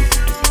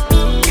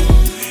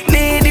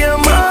 Need you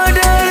more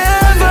than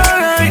ever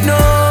right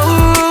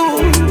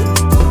now.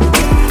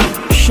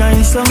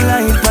 Shine some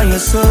light by your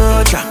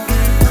soldier.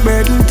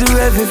 Burden too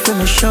heavy for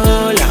my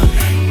shoulder.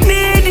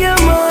 Need you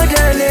more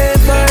than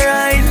ever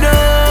right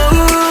now.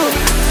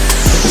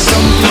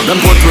 Them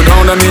put me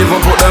down, them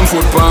even put them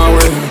foot pan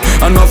way.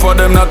 Enough of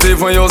them not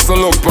even used to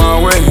look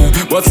pan way.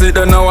 But see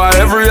them now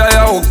every eye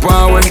I hook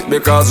pan way.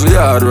 Because we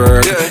hard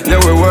work, yeah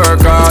we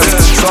work hard.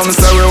 Some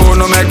say we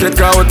wanna make it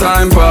cause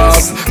time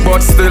pass.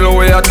 But still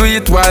we a do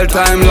it while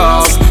time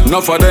lasts.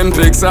 Enough of them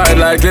pick side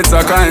like it's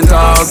a kind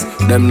toss.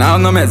 Them now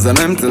no meds them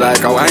empty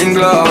like a wine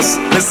glass.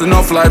 Miss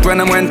enough light when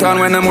them went on,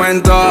 when them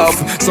went off.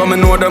 So me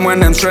know them when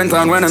them strength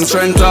on, when them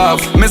strength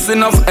off. Miss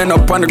enough end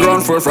up on the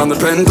ground floor from the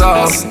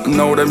penthouse.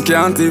 Now them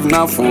can't even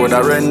afford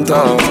a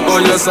rental. Oh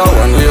yes, I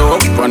want way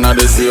up and I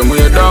the same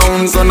way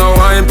down. So no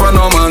hype and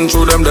no man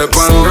through them the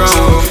pan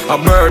ground. A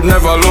bird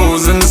never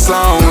losing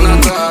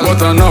sound, but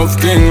enough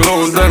king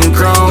lose them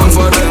crown.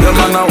 For them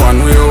man a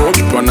one way up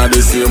and I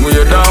the same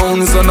way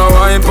down. So no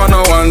hype and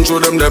no one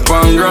through them the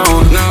pan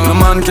ground. No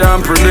man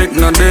can predict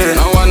no day.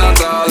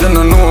 They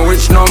don't know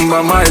which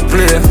number might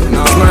play.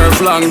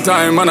 Smurf long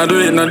time and I do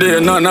it no day,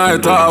 no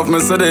night off. Me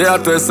say they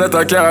had to set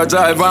a car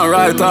drive and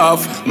right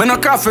off. Me no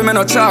coffee, me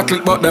no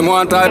chocolate, but them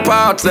want I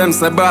part. Them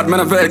say bad, me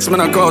no vex, me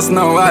no cuss,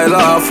 now I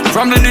laugh.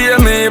 From the day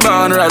me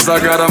born, rise I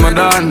got them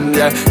done.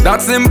 Yeah,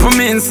 that simple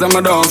means some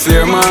don't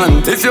fear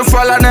man. If you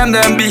follow them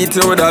beat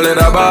you with a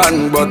leather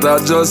band. But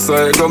I just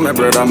say go me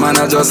brother man,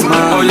 I just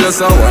man. Oh Oh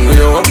yes, I want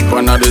way up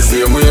and I the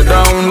same way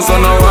down. So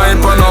no hype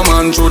and no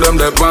man through them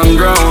dep on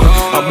ground.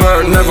 A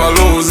bird never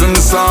losing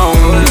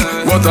sound,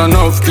 but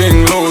enough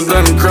king lose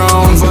them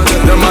crowns.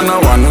 Them man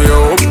a one way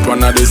up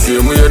and I the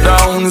same way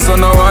down. So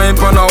no hype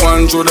and no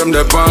one through them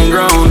dep on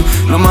ground.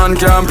 No man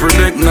can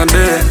predict no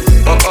day.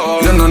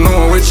 You don't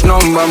know which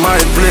number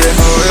might play.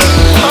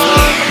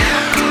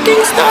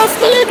 Things tough,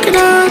 me looking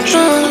at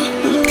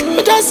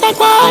but just like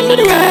one to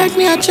the work,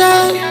 me a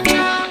try.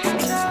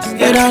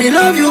 Yeah, daddy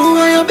love you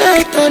and you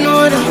better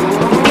know that.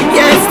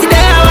 Yesterday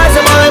I was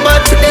a boy, but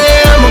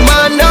today I'm a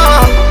man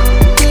now.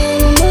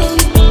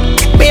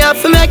 Me have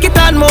to make it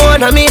on more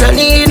than me, no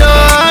need no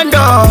hand.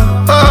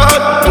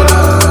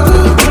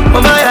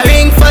 Mama, I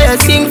ring fire,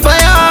 sing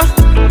fire.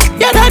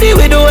 Yeah, daddy,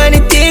 we do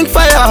anything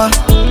for ya.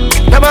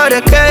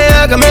 Nobody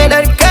care, I can make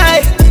that guy.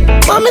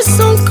 Mommy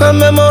soon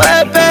come and more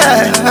happy.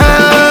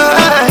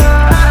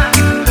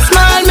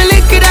 Smile me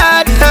lick it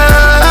out.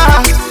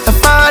 The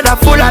father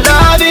full of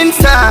love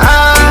inside.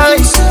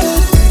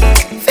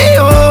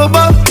 Feel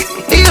but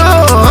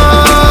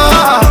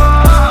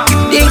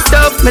things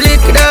up me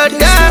lick it out.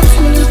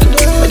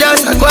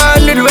 Just like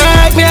one did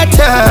right me a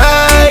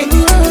time.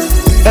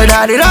 Your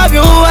daddy love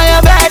you and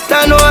you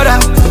better know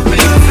that.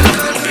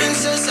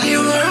 Princess, are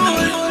you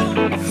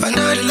around? And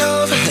daddy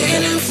love you.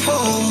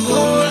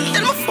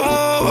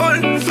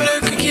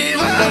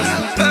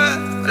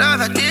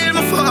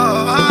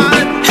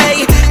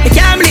 Hey, I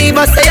can't believe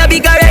I say I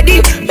big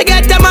already. I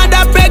get the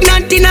mother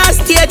pregnant in a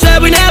stage where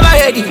we never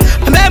ready.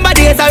 I remember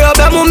days I rub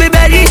her mummy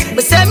belly.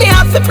 But say me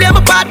have to play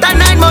my part and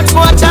 9 months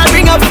more child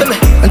bring up for me.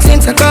 And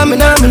since I come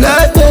in I'm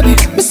alive, baby,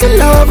 me still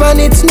love and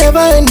it's never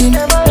ending.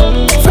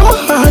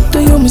 From my heart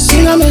to you, me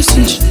sing a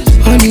message.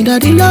 Honey,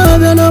 daddy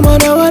love you no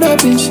matter what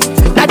happens.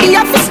 Daddy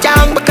have to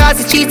strong because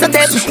the cheats are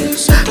test me.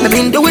 I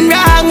been doing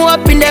wrong,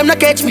 hoping them not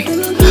catch me.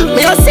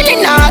 Me just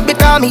sing hard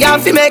because me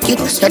have to make it.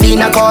 Daddy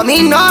not call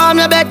me no,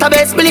 you better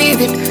best believe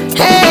it.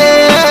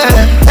 Hey,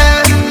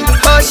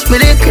 hush me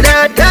lick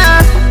that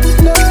down.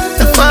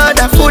 The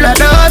father full of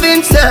love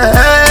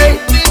inside.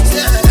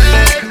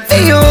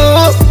 Hey you,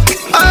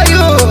 are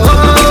you?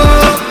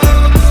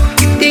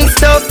 Things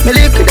tough, me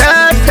lick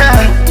that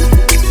down.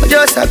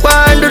 Just like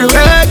one do the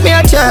work, me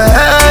a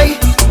try.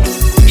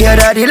 Yeah,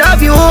 daddy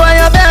love you and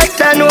you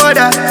better know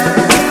that.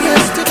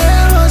 Yesterday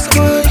I was a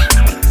boy,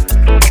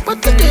 but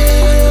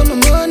today I'm a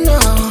man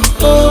now.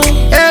 Oh,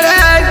 yeah,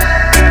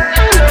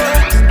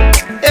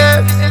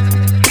 yeah.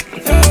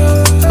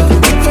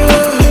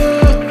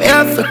 Me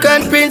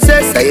African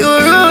princess, are you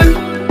rule?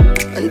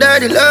 And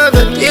daddy love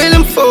you till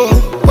him fall.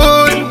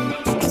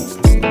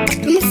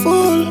 Till him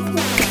fall.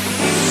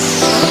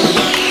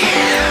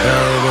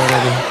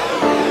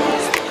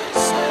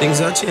 Things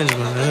are changing,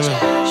 man.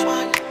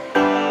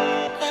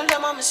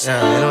 Yeah,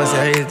 you know what's the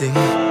real thing?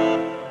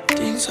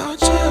 Things are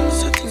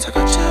changing, things are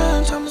gonna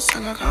change. I'm a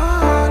singer,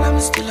 I'm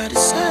still the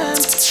same.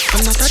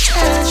 I'm not a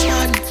change,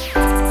 man.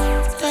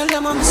 Tell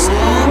them I'm the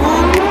same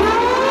one.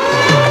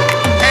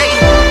 Hey,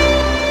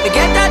 we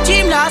get that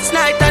dream last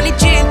night and the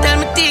dream tell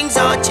me things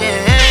are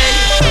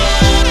changed.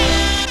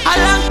 A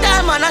long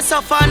time and I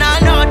suffer and I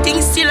know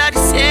things still are the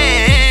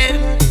same.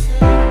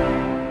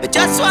 But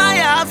just why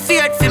you have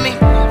feared for me.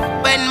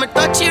 When me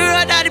touch your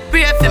road, I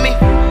pray for me.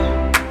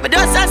 But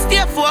just I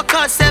stay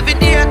focused every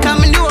day,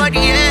 come and know the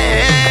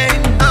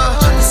end.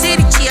 You see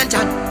the change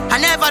and I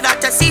never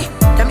that I see.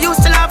 Them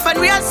used to laugh and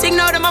real sing,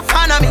 now them a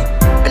fan of me.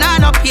 When I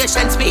no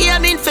patience, me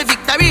aiming for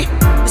victory.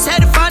 They say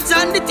the fans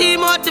and the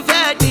team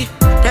motivate me.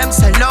 Them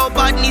say low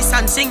badness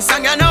and sing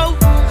song, you know.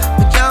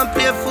 We can't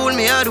play fool,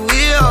 me all the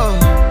way, oh.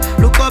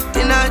 Look up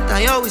tonight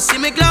and you will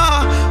see me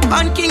glow.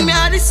 One king, me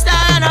at the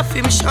star and I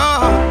feel me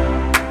show.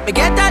 Me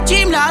get that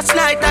dream last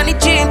night and the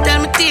dream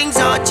tell me things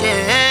all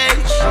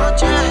change.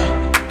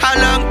 A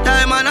long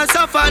time and I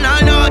suffer and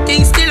I know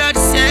things still are the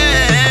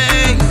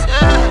same.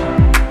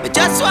 But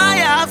just why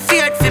you have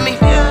feared for me.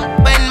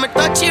 When me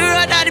touch your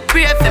road, I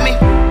pray for me.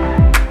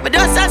 But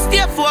just I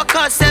stay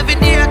focused every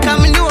day,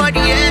 come and know the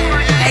end.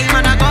 Hey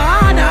man, I go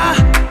harder,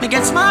 me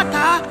get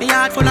smarter. Me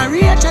heart full of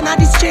rage and I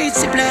the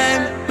streets to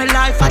blame. My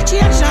life I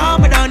change now,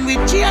 me done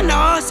with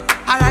jailhouse.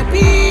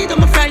 R.I.P. to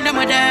my friend and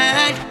my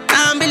dad.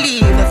 Can't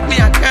believe if me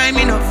a cry,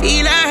 me no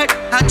feel hurt.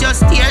 I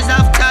just tears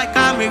of joy,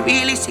 cause me real